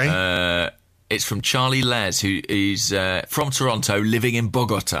 Okay. It's from Charlie Les, who is from Toronto, living in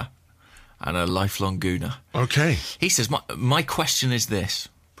Bogota, and a lifelong Gooner. Okay. He says, my question is this.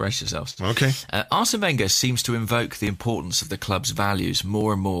 Brace yourselves. Okay. Arsene Wenger seems to invoke the importance of the club's values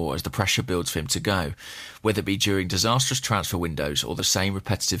more and more as the pressure builds for him to go, whether it be during disastrous transfer windows or the same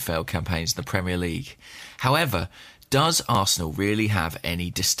repetitive failed campaigns in the Premier League. However, does Arsenal really have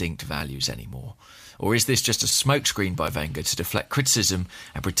any distinct values anymore? Or is this just a smokescreen by Wenger to deflect criticism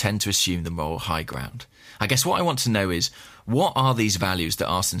and pretend to assume the moral high ground? I guess what I want to know is, What are these values that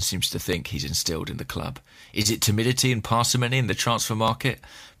Arsene seems to think he's instilled in the club? Is it timidity and parsimony in the transfer market?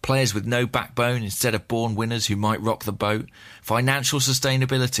 Players with no backbone instead of born winners who might rock the boat? Financial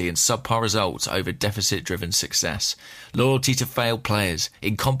sustainability and subpar results over deficit-driven success? Loyalty to failed players,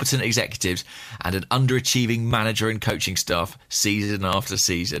 incompetent executives, and an underachieving manager and coaching staff season after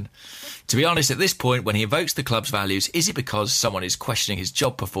season? To be honest, at this point, when he invokes the club's values, is it because someone is questioning his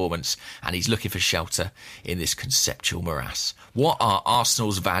job performance and he's looking for shelter in this conceptual morass? What are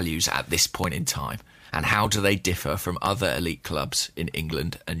Arsenal's values at this point in time? And how do they differ from other elite clubs in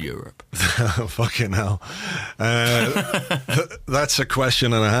England and Europe? Fucking hell. That's a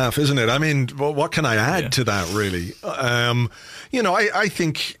question and a half, isn't it? I mean, what can I add to that, really? I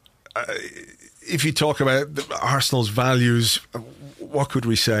think if you talk about Arsenal's values, what could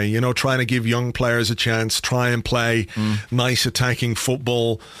we say? Trying to give young players a chance, try and play nice attacking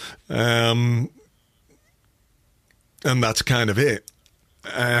football. And that's kind of it.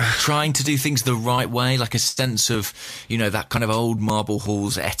 Trying to do things the right way, like a sense of, that kind of old marble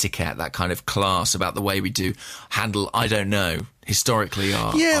halls etiquette, that kind of class about the way we do handle, I don't know, historically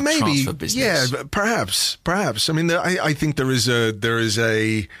our transfer business. Yeah, perhaps. I mean, I think there is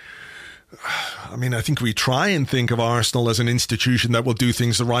a I think we try and think of Arsenal as an institution that will do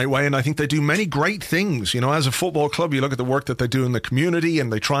things the right way, and I think they do many great things. As a football club, you look at the work that they do in the community,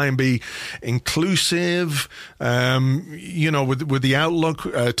 and they try and be inclusive, with the outlook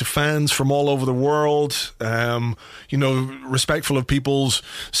to fans from all over the world, respectful of people's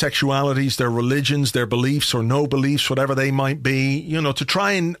sexualities, their religions, their beliefs or no beliefs, whatever they might be, to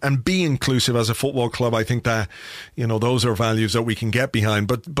try and be inclusive as a football club. I think that, those are values that we can get behind,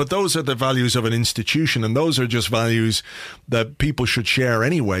 but those are the values of an institution, and those are just values that people should share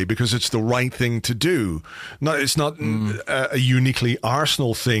anyway, because it's the right thing to do. It's not a uniquely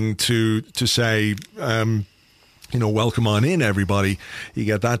Arsenal thing to say, welcome on in, everybody. You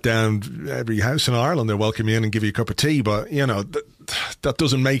get that down every house in Ireland, they'll welcome you in and give you a cup of tea, but that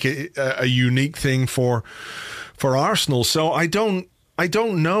doesn't make it a unique thing for Arsenal. So I don't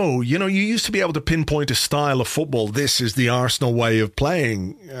know. You used to be able to pinpoint a style of football. This is the Arsenal way of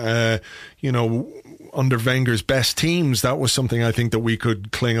playing. Under Wenger's best teams, that was something I think that we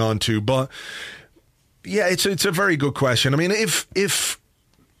could cling on to. But yeah, it's a very good question. I mean, if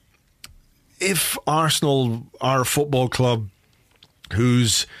Arsenal are a football club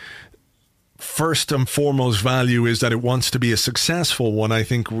whose first and foremost value is that it wants to be a successful one, I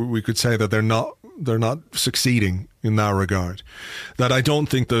think we could say that they're not succeeding in that regard. That I don't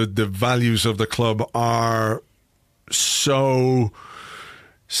think the values of the club are so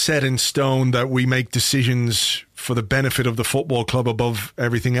set in stone that we make decisions for the benefit of the football club above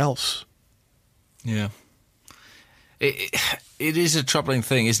everything else. Yeah. It is a troubling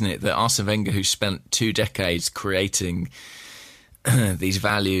thing, isn't it, that Arsene Wenger, who spent 2 decades creating these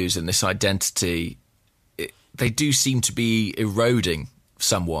values and this identity, they do seem to be eroding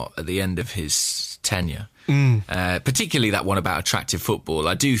somewhat at the end of his tenure. Particularly that one about attractive football.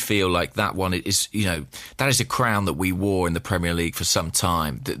 I do feel like that one is, that is a crown that we wore in the Premier League for some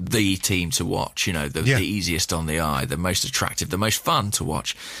time. The team to watch, the easiest on the eye, the most attractive, the most fun to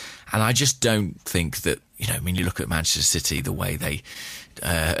watch. And I just don't think that, you look at Manchester City, the way they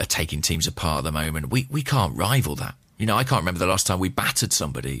are taking teams apart at the moment, we can't rival that. I can't remember the last time we battered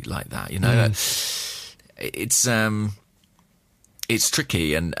somebody like that. It's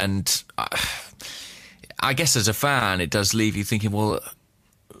tricky, and I guess as a fan, it does leave you thinking, well,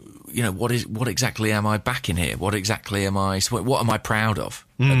 what exactly am I backing here? What exactly am I proud of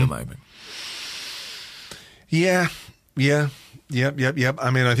at the moment? Yeah.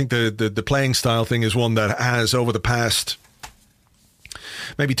 I mean, I think the playing style thing is one that has, over the past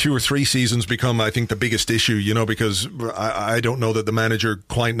maybe 2 or 3 seasons, become, I think, the biggest issue, because I don't know that the manager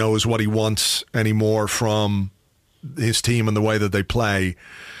quite knows what he wants anymore from his team and the way that they play.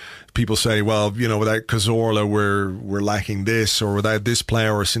 People say, well, without Cazorla, we're lacking this, or without this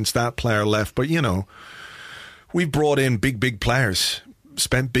player, or since that player left. But, we've brought in big players,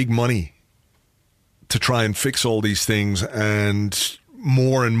 spent big money to try and fix all these things. And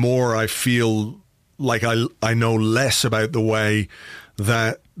more, I feel like I know less about the way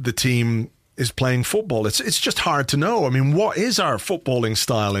that the team is playing football. It's just hard to know. I mean, what is our footballing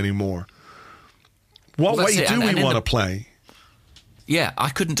style anymore? What way do we want to play? Yeah, I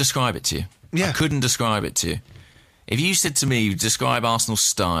couldn't describe it to you. Yeah. I couldn't describe it to you. If you said to me, describe Arsenal's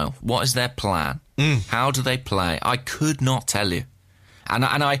style, what is their plan? How do they play? I could not tell you. And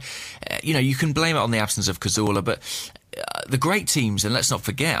I, you can blame it on the absence of Cazorla, but the great teams, and let's not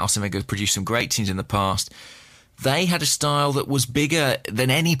forget, Arsene Wenger produced some great teams in the past. they had a style that was bigger than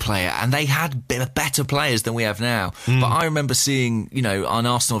any player, and they had better players than we have now. But I remember seeing, on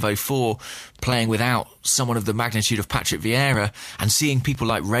Arsenal of 04, playing without someone of the magnitude of Patrick Vieira, and seeing people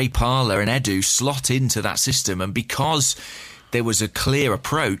like Ray Parlour and Edu slot into that system. And because there was a clear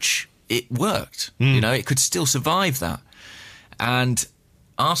approach, it worked. It could still survive that. And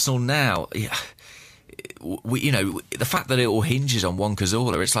Arsenal now, the fact that it all hinges on one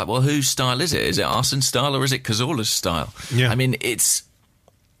Cazorla, it's like, well, whose style is it? Is it Arsene's style or is it Cazorla's style? Yeah. I mean,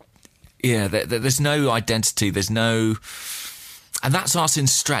 there's no identity, and that's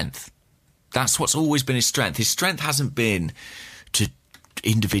Arsene's strength. That's what's always been his strength. His strength hasn't been to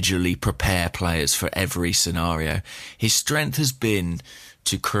individually prepare players for every scenario. His strength has been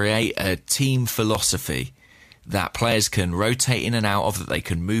to create a team philosophy that players can rotate in and out of, that they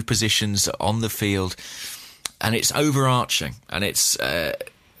can move positions on the field, and it's overarching, and it's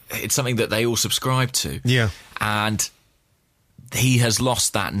something that they all subscribe to. Yeah, and he has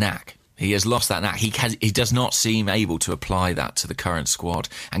lost that knack. He does not seem able to apply that to the current squad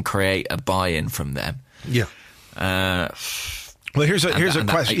and create a buy-in from them. Yeah. Well, here's a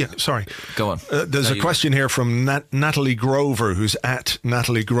question. Sorry. Go on. There's a question here from Natalie Grover, who's at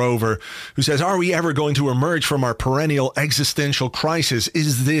Natalie Grover, who says, are we ever going to emerge from our perennial existential crisis?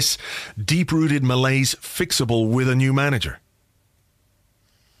 Is this deep-rooted malaise fixable with a new manager?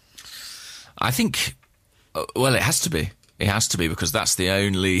 I think, well, it has to be. It has to be, because that's the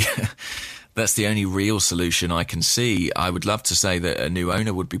only that's the only real solution I can see. I would love to say that a new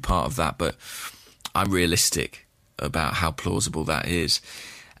owner would be part of that, but I'm realistic about how plausible that is.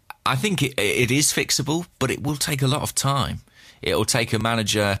 I think it is fixable, but it will take a lot of time. It will take a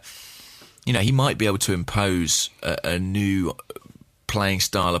manager, he might be able to impose a new playing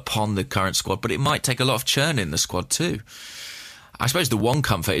style upon the current squad, but it might take a lot of churn in the squad too. I suppose the one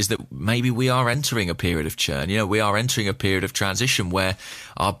comfort is that maybe we are entering a period of churn. We are entering a period of transition where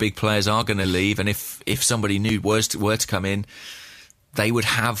our big players are going to leave, and if somebody new were to come in, they would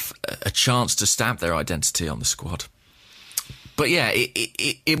have a chance to stamp their identity on the squad. But yeah,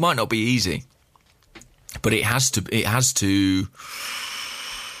 it might not be easy, but it has to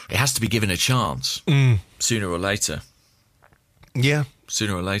be given a chance sooner or later. Yeah,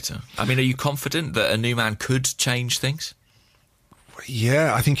 sooner or later. I mean, are you confident that a new man could change things?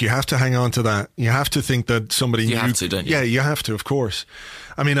 Yeah, I think you have to hang on to that. You have to think that somebody new... You have to, don't you? Yeah, you have to, of course.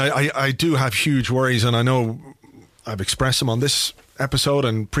 I mean, I do have huge worries, and I know I've expressed them on this episode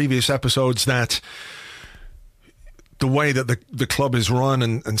and previous episodes, that the way that the club is run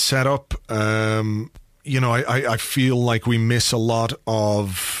and set up, I feel like we miss a lot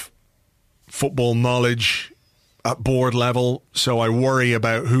of football knowledge at board level. So I worry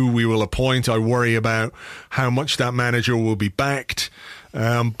about who we will appoint. I worry about how much that manager will be backed.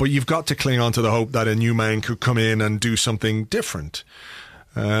 But you've got to cling on to the hope that a new man could come in and do something different.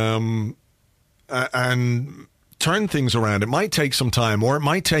 And turn things around. It might take some time, or it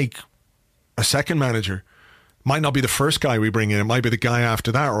might take a second manager. It might not be the first guy we bring in. It might be the guy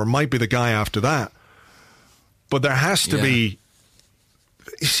after that, or it might be the guy after that. But there has to be.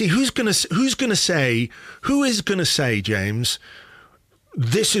 You see, who is going to say, James,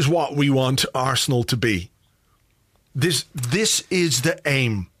 this is what we want Arsenal to be. This is the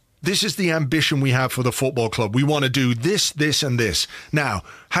aim. This is the ambition we have for the football club. We want to do this, this, and this. Now,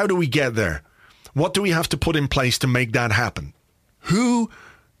 how do we get there? What do we have to put in place to make that happen? Who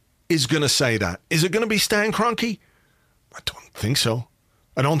is going to say that? Is it going to be Stan Kroenke? I don't think so.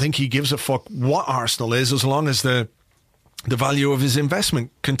 I don't think he gives a fuck what Arsenal is, as long as the value of his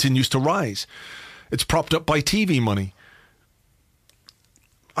investment continues to rise. It's propped up by TV money.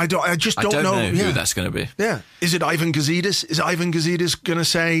 I don't know who that's going to be. Yeah. Is it Ivan Gazidis? Is Ivan Gazidis going to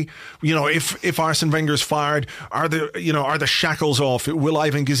say, if Arsene Wenger's fired, are the shackles off? Will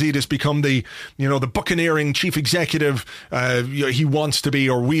Ivan Gazidis become the buccaneering chief executive he wants to be,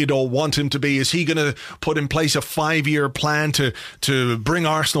 or we'd all want him to be? Is he going to put in place a 5-year plan to bring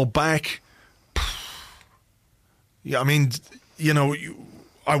Arsenal back? Yeah, I mean,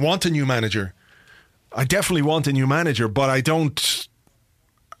 I want a new manager. I definitely want a new manager, but I don't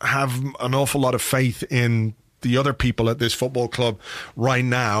have an awful lot of faith in the other people at this football club right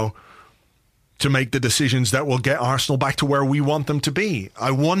now to make the decisions that will get Arsenal back to where we want them to be. I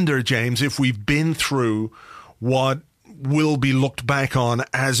wonder, James, if we've been through what will be looked back on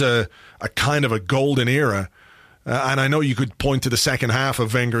as a kind of a golden era. And I know you could point to the second half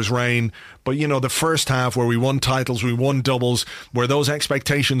of Wenger's reign, but the first half where we won titles, we won doubles, where those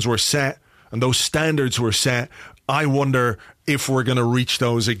expectations were set and those standards were set, I wonder if we're going to reach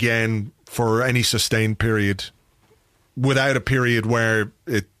those again for any sustained period, without a period where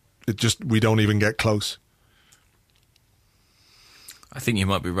we don't even get close. I think you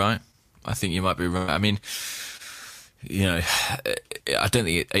might be right. I mean, you know, I don't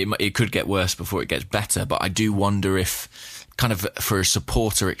think it could get worse before it gets better, but I do wonder if, kind of for a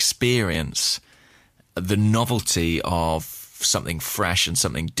supporter experience, the novelty of something fresh and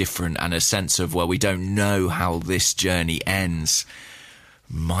something different and a sense of, well, we don't know how this journey ends,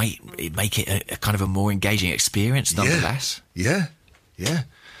 might make it a kind of a more engaging experience nonetheless. Yeah.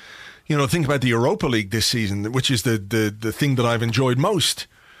 You know, think about the Europa League this season, which is the thing that I've enjoyed most.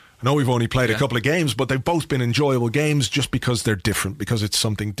 I know we've only played a couple of games, but they've both been enjoyable games just because they're different, because it's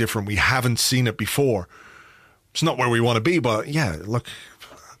something different. We haven't seen it before. It's not where we want to be, but yeah, look,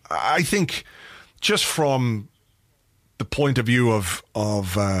 I think just from the point of view of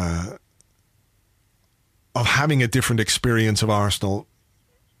having a different experience of Arsenal,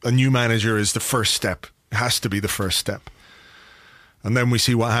 a new manager is the first step. It has to be the first step. And then we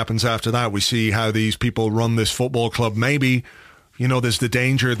see what happens after that. We see how these people run this football club. Maybe, you know, there's the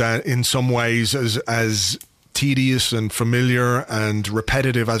danger that in some ways, as tedious and familiar and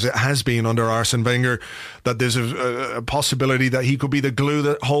repetitive as it has been under Arsene Wenger, that there's a possibility that he could be the glue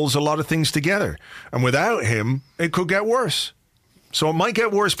that holds a lot of things together. And without him, it could get worse. So it might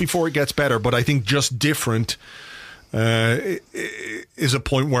get worse before it gets better, but I think just different is a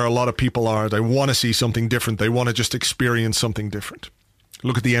point where a lot of people are. They want to see something different. They want to just experience something different.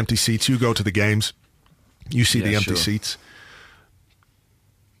 Look at the empty seats. You go to the games, you see the empty seats.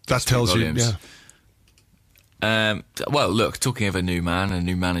 That tells you, well, look, talking of a new man, a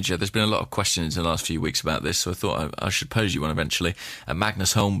new manager, there's been a lot of questions in the last few weeks about this, so I thought I should pose you one eventually.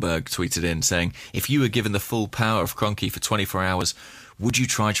 Magnus Holmberg tweeted in saying, if you were given the full power of Kroenke for 24 hours, would you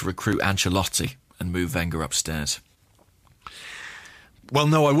try to recruit Ancelotti and move Wenger upstairs? Well,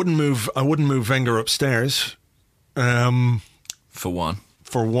 no, I wouldn't move Wenger upstairs. For one.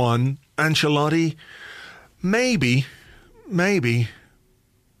 Ancelotti, maybe.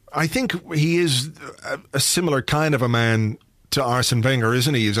 I think he is a similar kind of a man to Arsene Wenger,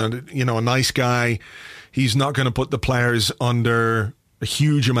 isn't he? He's a nice guy. He's not going to put the players under a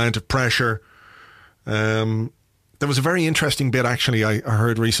huge amount of pressure. There was a very interesting bit, actually, I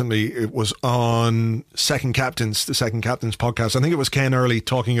heard recently. It was on the Second Captains podcast. I think it was Ken Early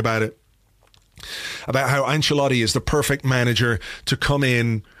talking about it, about how Ancelotti is the perfect manager to come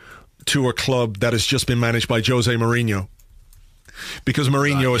in to a club that has just been managed by Jose Mourinho. Because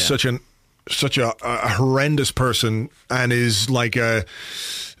Mourinho is such a horrendous person and is like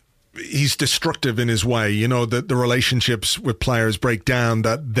he's destructive in his way. You know, the relationships with players break down,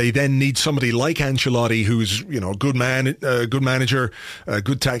 that they then need somebody like Ancelotti, who's, you know, a good manager, a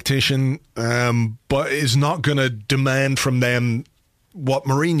good tactician, but is not going to demand from them what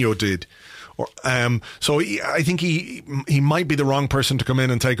Mourinho did. So I think he might be the wrong person to come in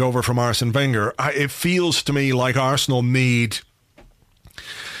and take over from Arsene Wenger. It feels to me like Arsenal need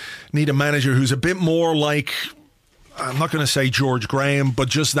a manager who's a bit more like, I'm not going to say George Graham, but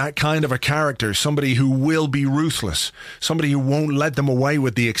just that kind of a character, somebody who will be ruthless, somebody who won't let them away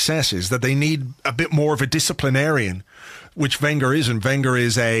with the excesses, that they need a bit more of a disciplinarian, which Wenger isn't. Wenger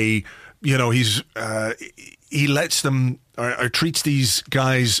is he lets them, or treats these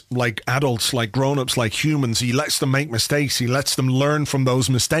guys like adults, like grown-ups, like humans. He lets them make mistakes. He lets them learn from those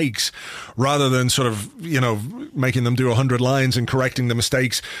mistakes rather than sort of, making them do 100 lines and correcting the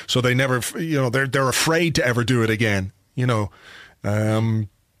mistakes so they never, they're afraid to ever do it again,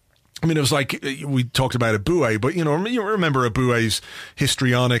 I mean, it was like we talked about Aboué, but, you remember Aboué's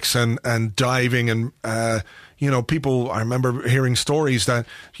histrionics and diving and, people, I remember hearing stories that,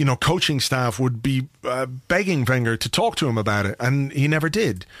 coaching staff would be begging Wenger to talk to him about it, and he never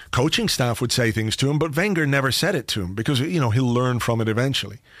did. Coaching staff would say things to him, but Wenger never said it to him because, he'll learn from it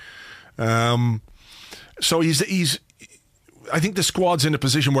eventually. So he's I think the squad's in a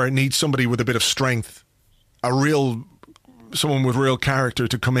position where it needs somebody with a bit of strength, someone with real character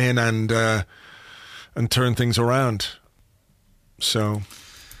to come in and turn things around. So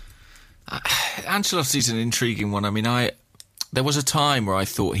Ancelotti's an intriguing one. I mean, there was a time where I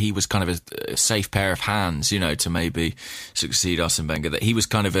thought he was kind of a safe pair of hands, to maybe succeed Arsene Wenger, that he was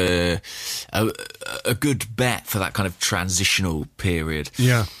kind of a good bet for that kind of transitional period.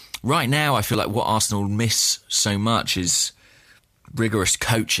 Yeah. Right now, I feel like what Arsenal miss so much is rigorous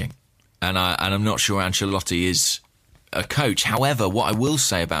coaching, and I'm not sure Ancelotti is a coach. However, what I will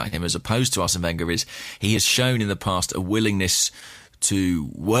say about him, as opposed to Arsene Wenger, is he has shown in the past a willingness to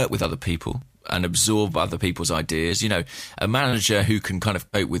work with other people and absorb other people's ideas. A manager who can kind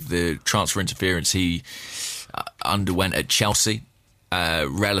of cope with the transfer interference he underwent at Chelsea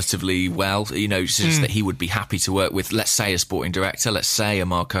relatively well, says that he would be happy to work with, let's say, a sporting director, let's say a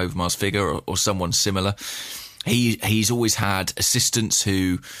Mark Overmars figure or someone similar. He's always had assistants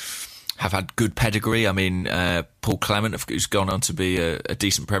who have had good pedigree. I mean, Paul Clement, who's gone on to be a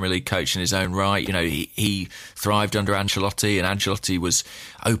decent Premier League coach in his own right. You know, he thrived under Ancelotti, and Ancelotti was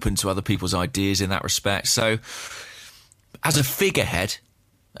open to other people's ideas in that respect. So, as a figurehead,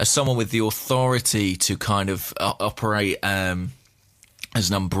 as someone with the authority to kind of operate as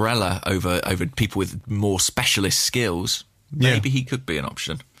an umbrella over people with more specialist skills, maybe he could be an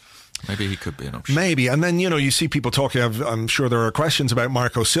option. Maybe. And then, you see people talking, I'm sure there are questions about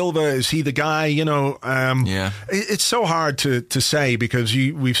Marco Silva. Is he the guy? It's so hard to say, because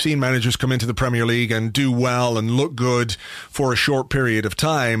we've seen managers come into the Premier League and do well and look good for a short period of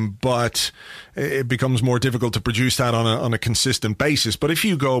time, but it becomes more difficult to produce that on a consistent basis. But if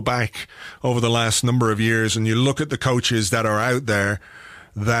you go back over the last number of years and you look at the coaches that are out there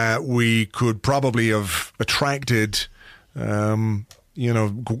that we could probably have attracted,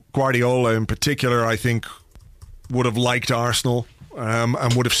 Guardiola in particular, I think, would have liked Arsenal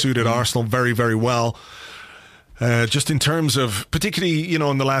and would have suited Arsenal very, very well. Just in terms of, particularly,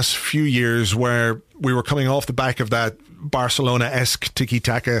 in the last few years where we were coming off the back of that Barcelona-esque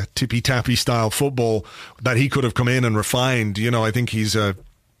tiki-taka, tippy-tappy style football that he could have come in and refined. I think he's a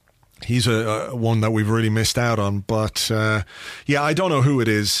one that we've really missed out on. But I don't know who it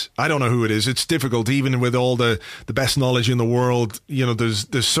is. It's difficult, even with all the best knowledge in the world. There's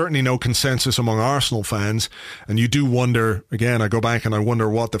certainly no consensus among Arsenal fans, and you do wonder. Again, I go back and I wonder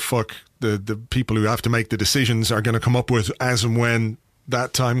what the fuck the people who have to make the decisions are going to come up with as and when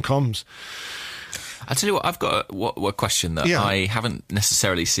that time comes. I'll tell you what, I've got a question that I haven't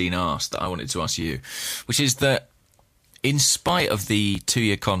necessarily seen asked that I wanted to ask you, which is that, in spite of the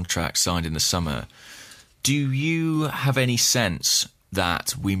 2-year contract signed in the summer, do you have any sense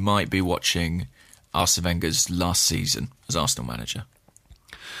that we might be watching Arsene Wenger's last season as Arsenal manager?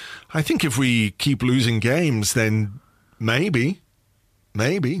 I think if we keep losing games, then maybe,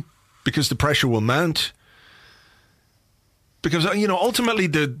 because the pressure will mount. Because, ultimately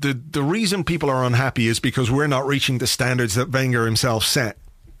the reason people are unhappy is because we're not reaching the standards that Wenger himself set.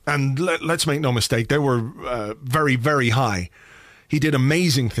 And let's make no mistake, they were very, very high. He did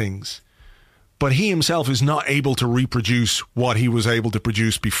amazing things. But he himself is not able to reproduce what he was able to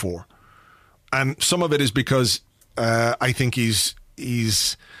produce before. And some of it is because I think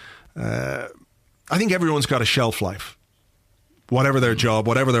I think everyone's got a shelf life. Whatever their job,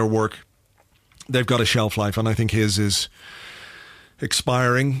 whatever their work, they've got a shelf life. And I think his is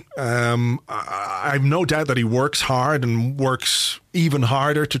expiring. I've no doubt that he works hard and works even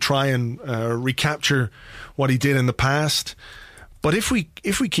harder to try and recapture what he did in the past. But if we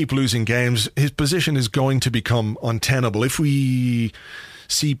keep losing games, his position is going to become untenable. If we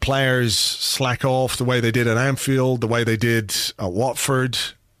see players slack off the way they did at Anfield, the way they did at Watford,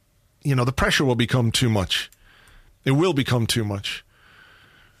 the pressure will become too much. It will become too much.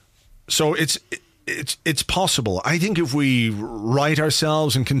 So it's possible. I think if we right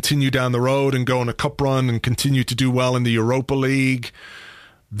ourselves and continue down the road and go on a cup run and continue to do well in the Europa League,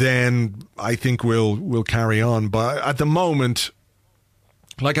 then I think we'll carry on. But at the moment,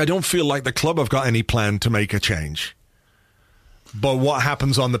 I don't feel like the club have got any plan to make a change. But what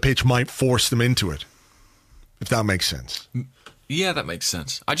happens on the pitch might force them into it, if that makes sense. Yeah, that makes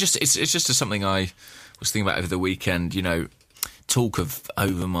sense. It's just something I was thinking about over the weekend, talk of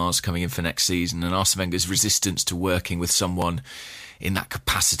Overmars coming in for next season and Arsene Wenger's resistance to working with someone in that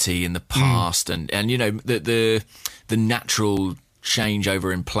capacity in the past and the natural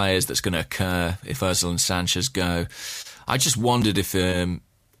changeover in players that's going to occur if Ozil and Sanchez go. I just wondered if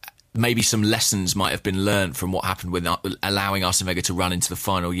maybe some lessons might have been learnt from what happened with allowing Arsene Wenger to run into the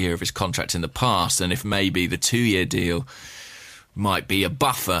final year of his contract in the past, and if maybe the 2-year deal might be a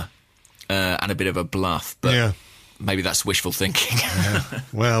buffer and a bit of a bluff. But maybe that's wishful thinking.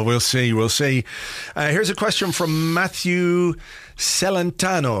 Well, we'll see. Here's a question from Matthew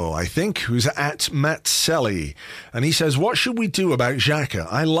Celentano, I think, who's at Matt Selly. And he says, what should we do about Xhaka?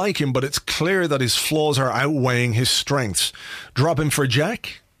 I like him, but it's clear that his flaws are outweighing his strengths. Drop him for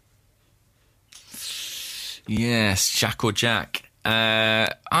Jack? Yes, Jack or Jack.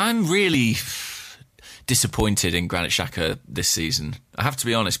 I'm really disappointed in Granit Xhaka this season. I have to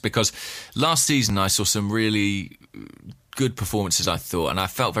be honest, because last season I saw some really good performances, I thought, and I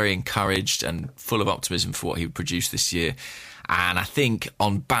felt very encouraged and full of optimism for what he would produce this year. And I think,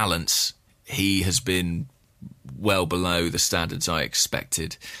 on balance, he has been well below the standards I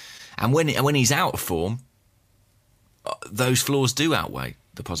expected. And when he's out of form, those flaws do outweigh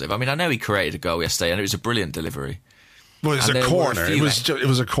the positive. I mean, I know he created a goal yesterday, and it was a brilliant delivery. Well, it was a corner. It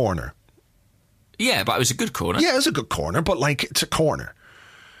was a corner. Yeah, but it was a good corner. Yeah, it was a good corner, but it's a corner.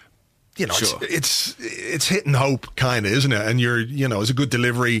 Sure. it's hit and hope kind of, isn't it? And you're, it's a good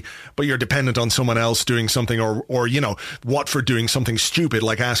delivery, but you're dependent on someone else doing something, or Watford doing something stupid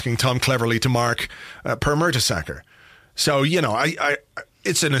like asking Tom Cleverley to mark Per Mertesacker. So,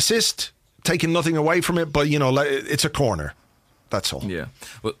 it's an assist, taking nothing away from it, but, it's a corner. That's all. Yeah.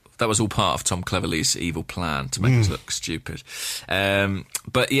 Well, that was all part of Tom Cleverley's evil plan to make us look stupid.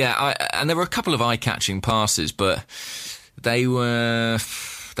 But yeah, and there were a couple of eye-catching passes, but they were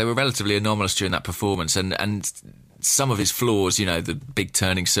relatively anomalous during that performance, and some of his flaws, the big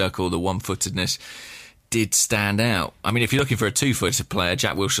turning circle, the one-footedness, did stand out. I mean, if you're looking for a two-footed player,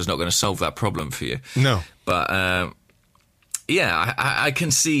 Jack Wilshere's not going to solve that problem for you. No. But yeah, I can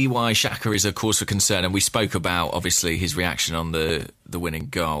see why Xhaka is a cause for concern, and we spoke about, obviously, his reaction on the winning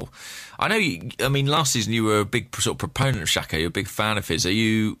goal. I know, last season you were a big sort of proponent of Xhaka, you're a big fan of his. Are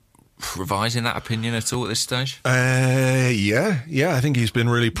you revising that opinion at all at this stage? Yeah, I think he's been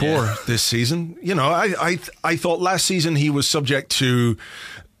really poor this season. I thought last season he was subject to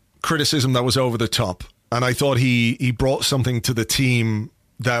criticism that was over the top, and I thought he brought something to the team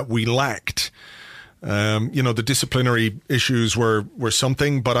that we lacked. The disciplinary issues were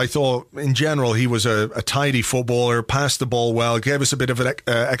something, but I thought in general he was a tidy footballer, passed the ball well, gave us a bit of an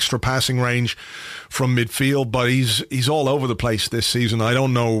extra passing range from midfield, but he's all over the place this season. I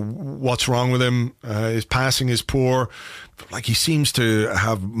don't know what's wrong with him. His passing is poor. Like, he seems to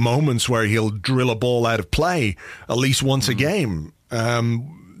have moments where he'll drill a ball out of play at least once a game.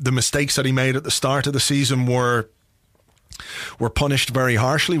 The mistakes that he made at the start of the season were punished very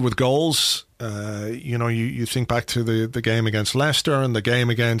harshly with goals. You think back to the game against Leicester and the game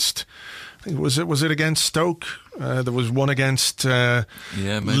against, I think, was it against Stoke? There was one against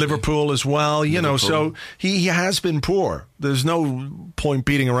Liverpool as well. So he has been poor. There's no point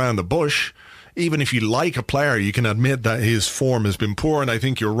beating around the bush. Even if you like a player, you can admit that his form has been poor. And I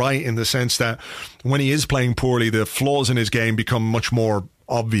think you're right in the sense that when he is playing poorly, the flaws in his game become much more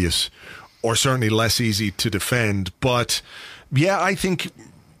obvious, or certainly less easy to defend. But yeah, I think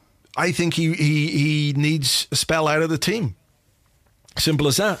he needs a spell out of the team. Simple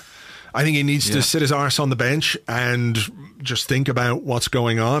as that. I think he needs to sit his arse on the bench and just think about what's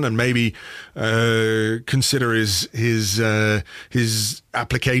going on, and maybe consider his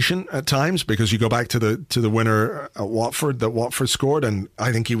application at times, because you go back to the winner at Watford that Watford scored, and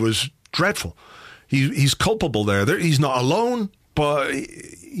I think he was dreadful. He's culpable there. He's not alone, but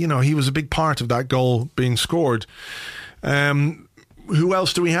he was a big part of that goal being scored. Who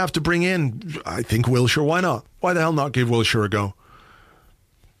else do we have to bring in? I think Wilshere. Why not? Why the hell not give Wilshere a go?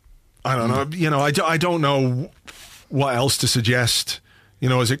 I don't know. I don't know what else to suggest.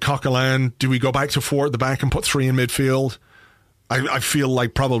 Is it Coquelin? Do we go back to 4 at the back and put 3 in midfield? I feel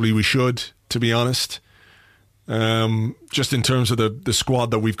like probably we should, to be honest. Just in terms of the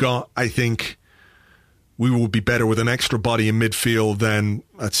squad that we've got, I think we will be better with an extra body in midfield than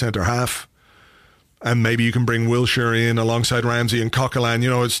at centre half. And maybe you can bring Wilshere in alongside Ramsey and Coquelin.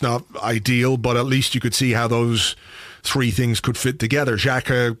 It's not ideal, but at least you could see how those 3 things could fit together.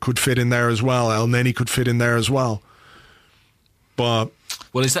 Xhaka could fit in there as well. El Neni could fit in there as well. But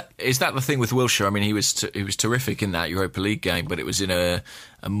is that the thing with Wilshere? I mean, he was terrific in that Europa League game, but it was in a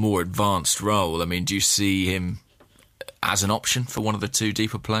more advanced role. I mean, do you see him as an option for one of the 2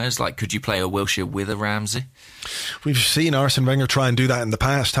 deeper players? Like, could you play a Wilshere with a Ramsey? We've seen Arsene Wenger try and do that in the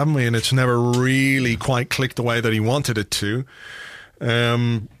past, haven't we? And it's never really quite clicked the way that he wanted it to.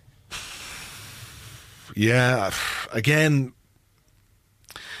 Again,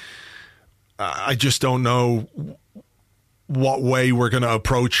 I just don't know what way we're going to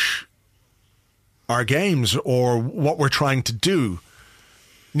approach our games or what we're trying to do.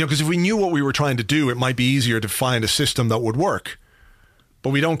 Because if we knew what we were trying to do, it might be easier to find a system that would work. But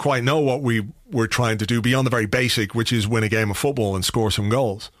we don't quite know what we were trying to do beyond the very basic, which is win a game of football and score some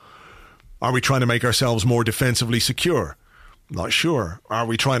goals. Are we trying to make ourselves more defensively secure? Not sure. Are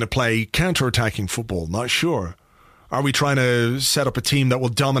we trying to play counter-attacking football? Not sure. Are we trying to set up a team that will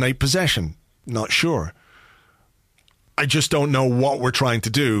dominate possession? Not sure. I just don't know what we're trying to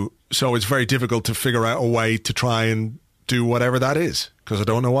do, so it's very difficult to figure out a way to try and do whatever that is, because I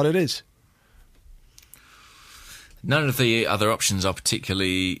don't know what it is. None of the other options are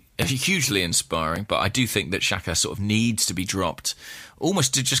particularly hugely inspiring, but I do think that Xhaka sort of needs to be dropped,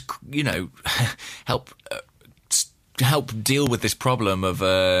 almost to just, help deal with this problem of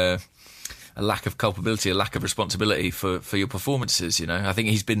a lack of culpability, a lack of responsibility for your performances. I think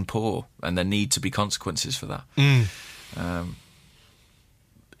he's been poor, and there need to be consequences for that.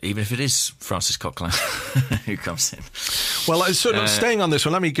 Even if it is Francis Coquelin who comes in. Well, staying on this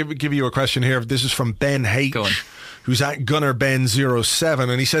one, let me give you a question here. This is from Ben H. Go on. who's at GunnerBen07,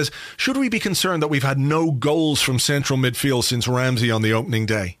 and he says, should we be concerned that we've had no goals from central midfield since Ramsey on the opening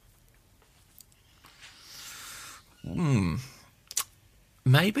day?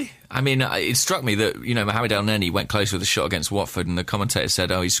 Maybe. I mean, it struck me that, Mohamed El Neni went close with a shot against Watford, and the commentator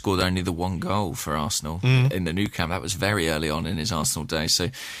said, he scored only the one goal for Arsenal in the Nou Camp. That was very early on in his Arsenal days, so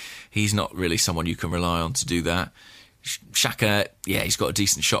he's not really someone you can rely on to do that. Xhaka, he's got a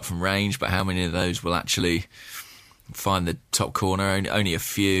decent shot from range, but how many of those will actually find the top corner? Only a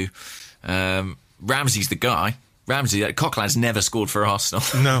few. Ramsey's the guy. Coquelin's never scored for Arsenal.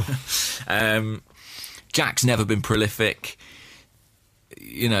 No. Jack's never been prolific.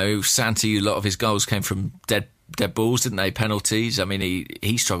 Santi, a lot of his goals came from dead balls, didn't they? Penalties. I mean,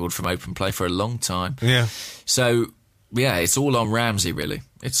 he struggled from open play for a long time. Yeah. So, it's all on Ramsey, really.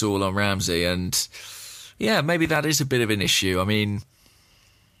 It's all on Ramsey, and maybe that is a bit of an issue. I mean,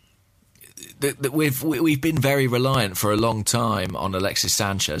 we've been very reliant for a long time on Alexis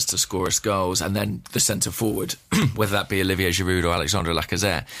Sanchez to score us goals, and then the centre forward, whether that be Olivier Giroud or Alexandre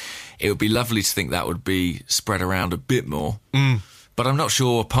Lacazette. It would be lovely to think that would be spread around a bit more. But I'm not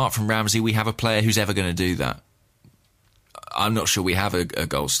sure, apart from Ramsey, we have a player who's ever going to do that. I'm not sure we have a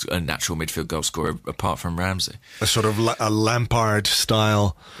natural midfield goal scorer apart from Ramsey. A sort of a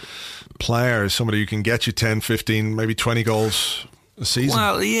Lampard-style player, somebody who can get you 10, 15, maybe 20 goals a season.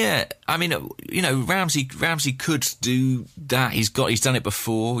 Well, yeah. I mean, Ramsey could do that. He's done it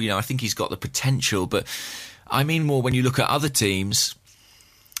before. I think he's got the potential. But I mean more when you look at other teams.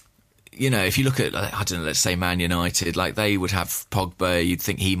 If you look at, I don't know, let's say Man United, they would have Pogba, you'd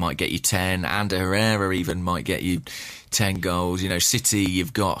think he might get you 10, and Herrera even might get you 10 goals. City,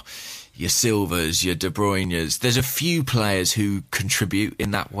 you've got your Silvas, your De Bruyne's. There's a few players who contribute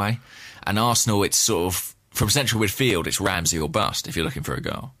in that way. And Arsenal, it's sort of, from central midfield, it's Ramsey or bust if you're looking for a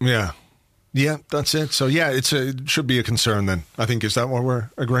goal. Yeah. Yeah, that's it. So, it should be a concern then. I think, is that what we're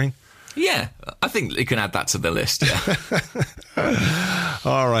agreeing? Yeah, I think you can add that to the list, yeah.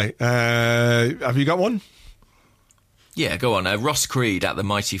 All right. Have you got one? Yeah, go on. Ross Creed at the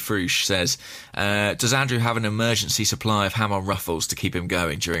Mighty Frush says, does Andrew have an emergency supply of ham on ruffles to keep him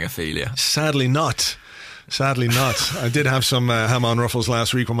going during Ophelia? Sadly not. I did have some ham on ruffles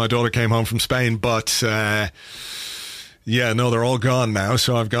last week when my daughter came home from Spain, but they're all gone now,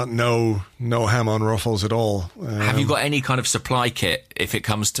 so I've got no ham on ruffles at all. Have you got any kind of supply kit if it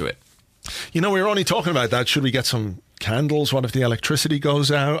comes to it? We were only talking about that. Should we get some candles? What if the electricity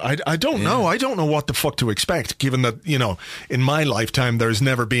goes out? I don't know. I don't know what the fuck to expect, given that, in my lifetime, there's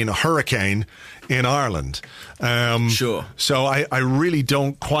never been a hurricane in Ireland. Sure. So I really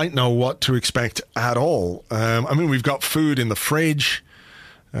don't quite know what to expect at all. I mean, we've got food in the fridge,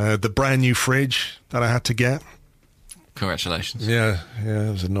 the brand new fridge that I had to get. Congratulations. Yeah,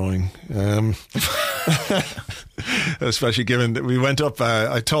 it was annoying. Especially given that we went up,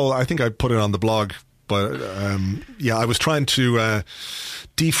 I think I put it on the blog, but I was trying to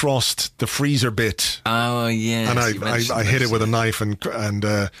defrost the freezer bit. Oh, yeah. And I hit it with a knife and cut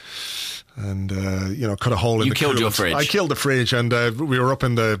a hole in the You killed your fridge. I killed the fridge, and we were up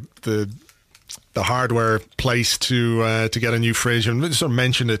in the hardware place to get a new fridge, and we sort of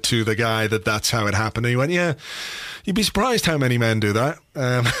mentioned it to the guy that's how it happened. And he went, "Yeah, you'd be surprised how many men do that."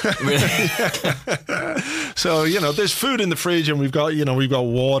 So there's food in the fridge, and we've got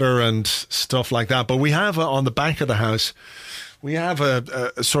water and stuff like that. But we have on the back of the house, we have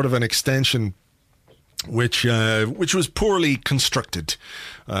a sort of an extension which was poorly constructed.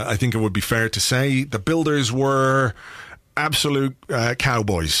 I think it would be fair to say the builders were absolute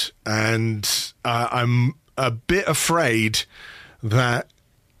cowboys, and I'm a bit afraid that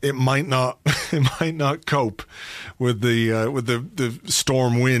it might not cope with the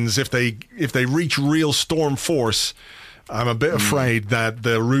storm winds if they reach real storm force. I'm a bit afraid that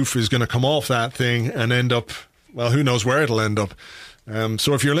the roof is going to come off that thing and end up, well, who knows where it'll end up.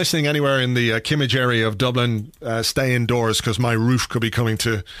 So if you're listening anywhere in the Kimmage area of Dublin, stay indoors, because my roof could be coming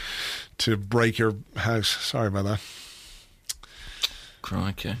to break your house. Sorry about that.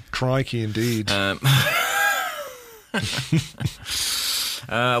 Crikey indeed.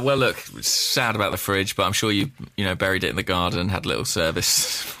 Well, look, it's sad about the fridge, but I'm sure you buried it in the garden, had a little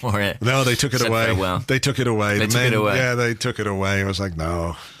service for it. No, they took it away. Farewell. They took it away. They took it away. Yeah, they took it away. I was like,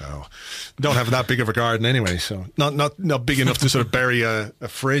 no. Don't have that big of a garden anyway, so not big enough to sort of bury a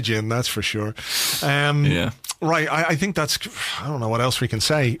fridge in, that's for sure. Yeah. Right, I think I don't know what else we can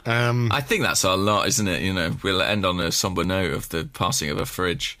say. I think that's our lot, isn't it? We'll end on a somber note of the passing of a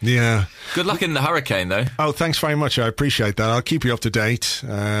fridge. Yeah. Good luck in the hurricane, though. Oh, thanks very much. I appreciate that. I'll keep you up to date.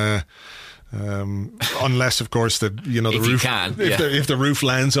 Unless, of course, the If roof. If the roof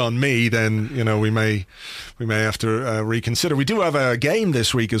lands on me, then we may have to reconsider. We do have a game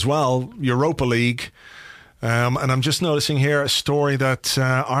this week as well, Europa League, and I'm just noticing here a story that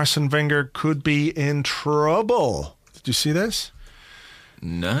Arsene Wenger could be in trouble. Did you see this?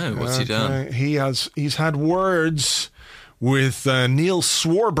 No, what's he done? He's had words with Neil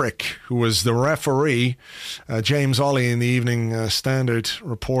Swarbrick, who was the referee. James Ollie in the Evening Standard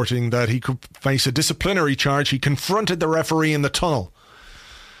reporting that he could face a disciplinary charge. He confronted the referee in the tunnel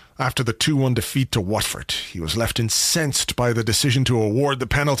after the 2-1 defeat to Watford. He was left incensed by the decision to award the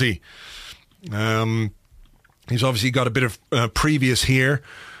penalty. He's obviously got a bit of previous here.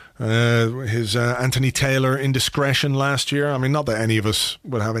 His Anthony Taylor indiscretion last year. I mean, not that any of us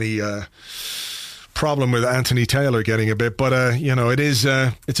would have any problem with Anthony Taylor getting a bit, but it's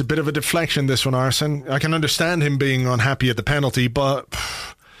a bit of a deflection, this one, Arsene. I can understand him being unhappy at the penalty, but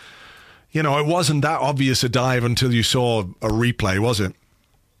it wasn't that obvious a dive until you saw a replay, was it?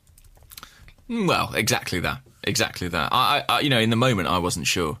 Well, exactly that. I in the moment I wasn't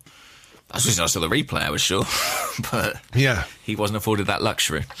sure. As soon as I saw the replay I was sure. But yeah, he wasn't afforded that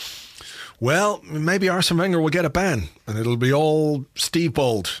luxury. Well, maybe Arsene Wenger will get a ban and it'll be all Steve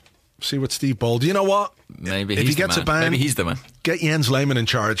Bold. See what Steve Bold. You know what? Maybe if he gets a ban, maybe he's the man. Get Jens Lehmann in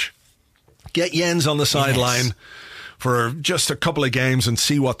charge. Get Jens on the sideline for just a couple of games and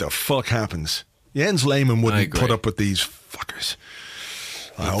see what the fuck happens. Jens Lehmann wouldn't put up with these fuckers.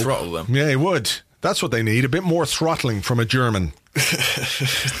 He'd throttle them. Yeah, he would. That's what they need. A bit more throttling from a German.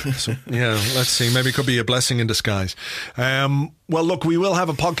 So, yeah, let's see. Maybe it could be a blessing in disguise. Well, look, we will have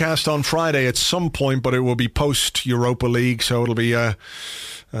a podcast on Friday at some point, but it will be post Europa League, so it'll be it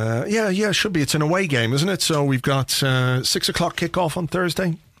should be. It's an away game, isn't it? So we've got 6:00 kickoff on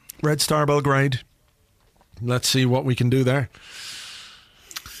Thursday. Red Star Belgrade. Let's see what we can do there.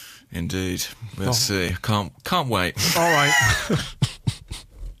 Indeed. We'll see. Can't wait. All right.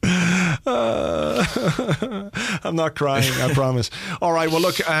 I'm not crying, I promise. All right, well,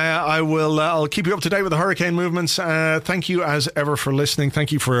 look, I'll keep you up to date with the hurricane movements. Thank you as ever for listening.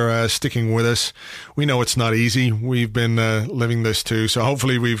 Thank you for sticking with us. We know it's not easy. We've been living this too, so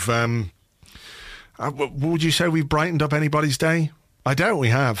hopefully we've would you say we've brightened up anybody's day? I doubt we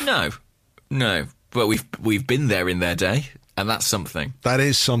have. No, but we've been there in their day, and that's something. That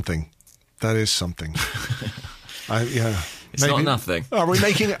is something. It's not nothing. Are we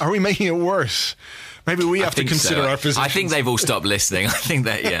making it worse? Maybe we have to consider our positions. I think they've all stopped listening. I think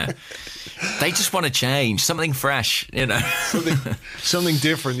that, they just want to change something fresh, something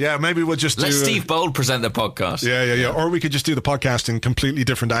different. Yeah, maybe we'll just let Steve Bold present the podcast. Yeah. Or we could just do the podcast in completely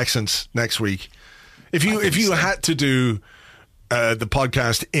different accents next week. If you had to do the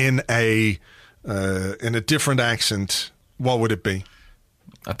podcast in a different accent, what would it be?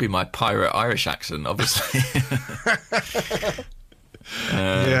 That'd be my pirate Irish accent, obviously.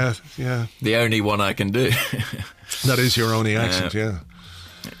 Yeah. The only one I can do. That is your only accent, yeah.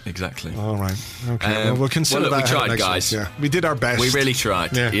 Exactly. All right. Okay. We'll consider that. We tried, guys. Yeah. We did our best. We really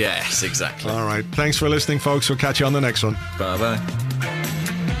tried. Yeah. Yes, exactly. All right. Thanks for listening, folks. We'll catch you on the next one. Bye-bye.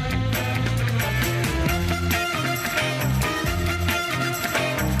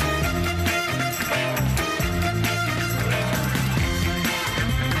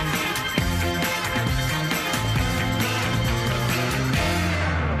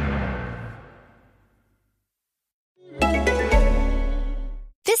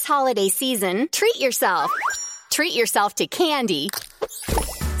 This holiday season, treat yourself. Treat yourself to candy.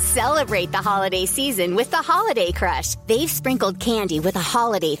 Celebrate the holiday season with the Holiday Crush. They've sprinkled candy with a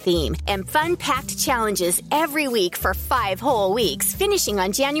holiday theme and fun-packed challenges every week for 5 whole weeks, finishing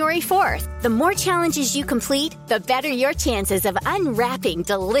on January 4th. The more challenges you complete, the better your chances of unwrapping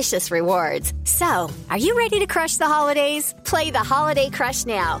delicious rewards. So, are you ready to crush the holidays? Play the Holiday Crush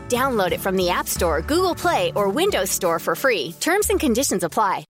now. Download it from the App Store, Google Play, or Windows Store for free. Terms and conditions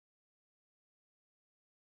apply.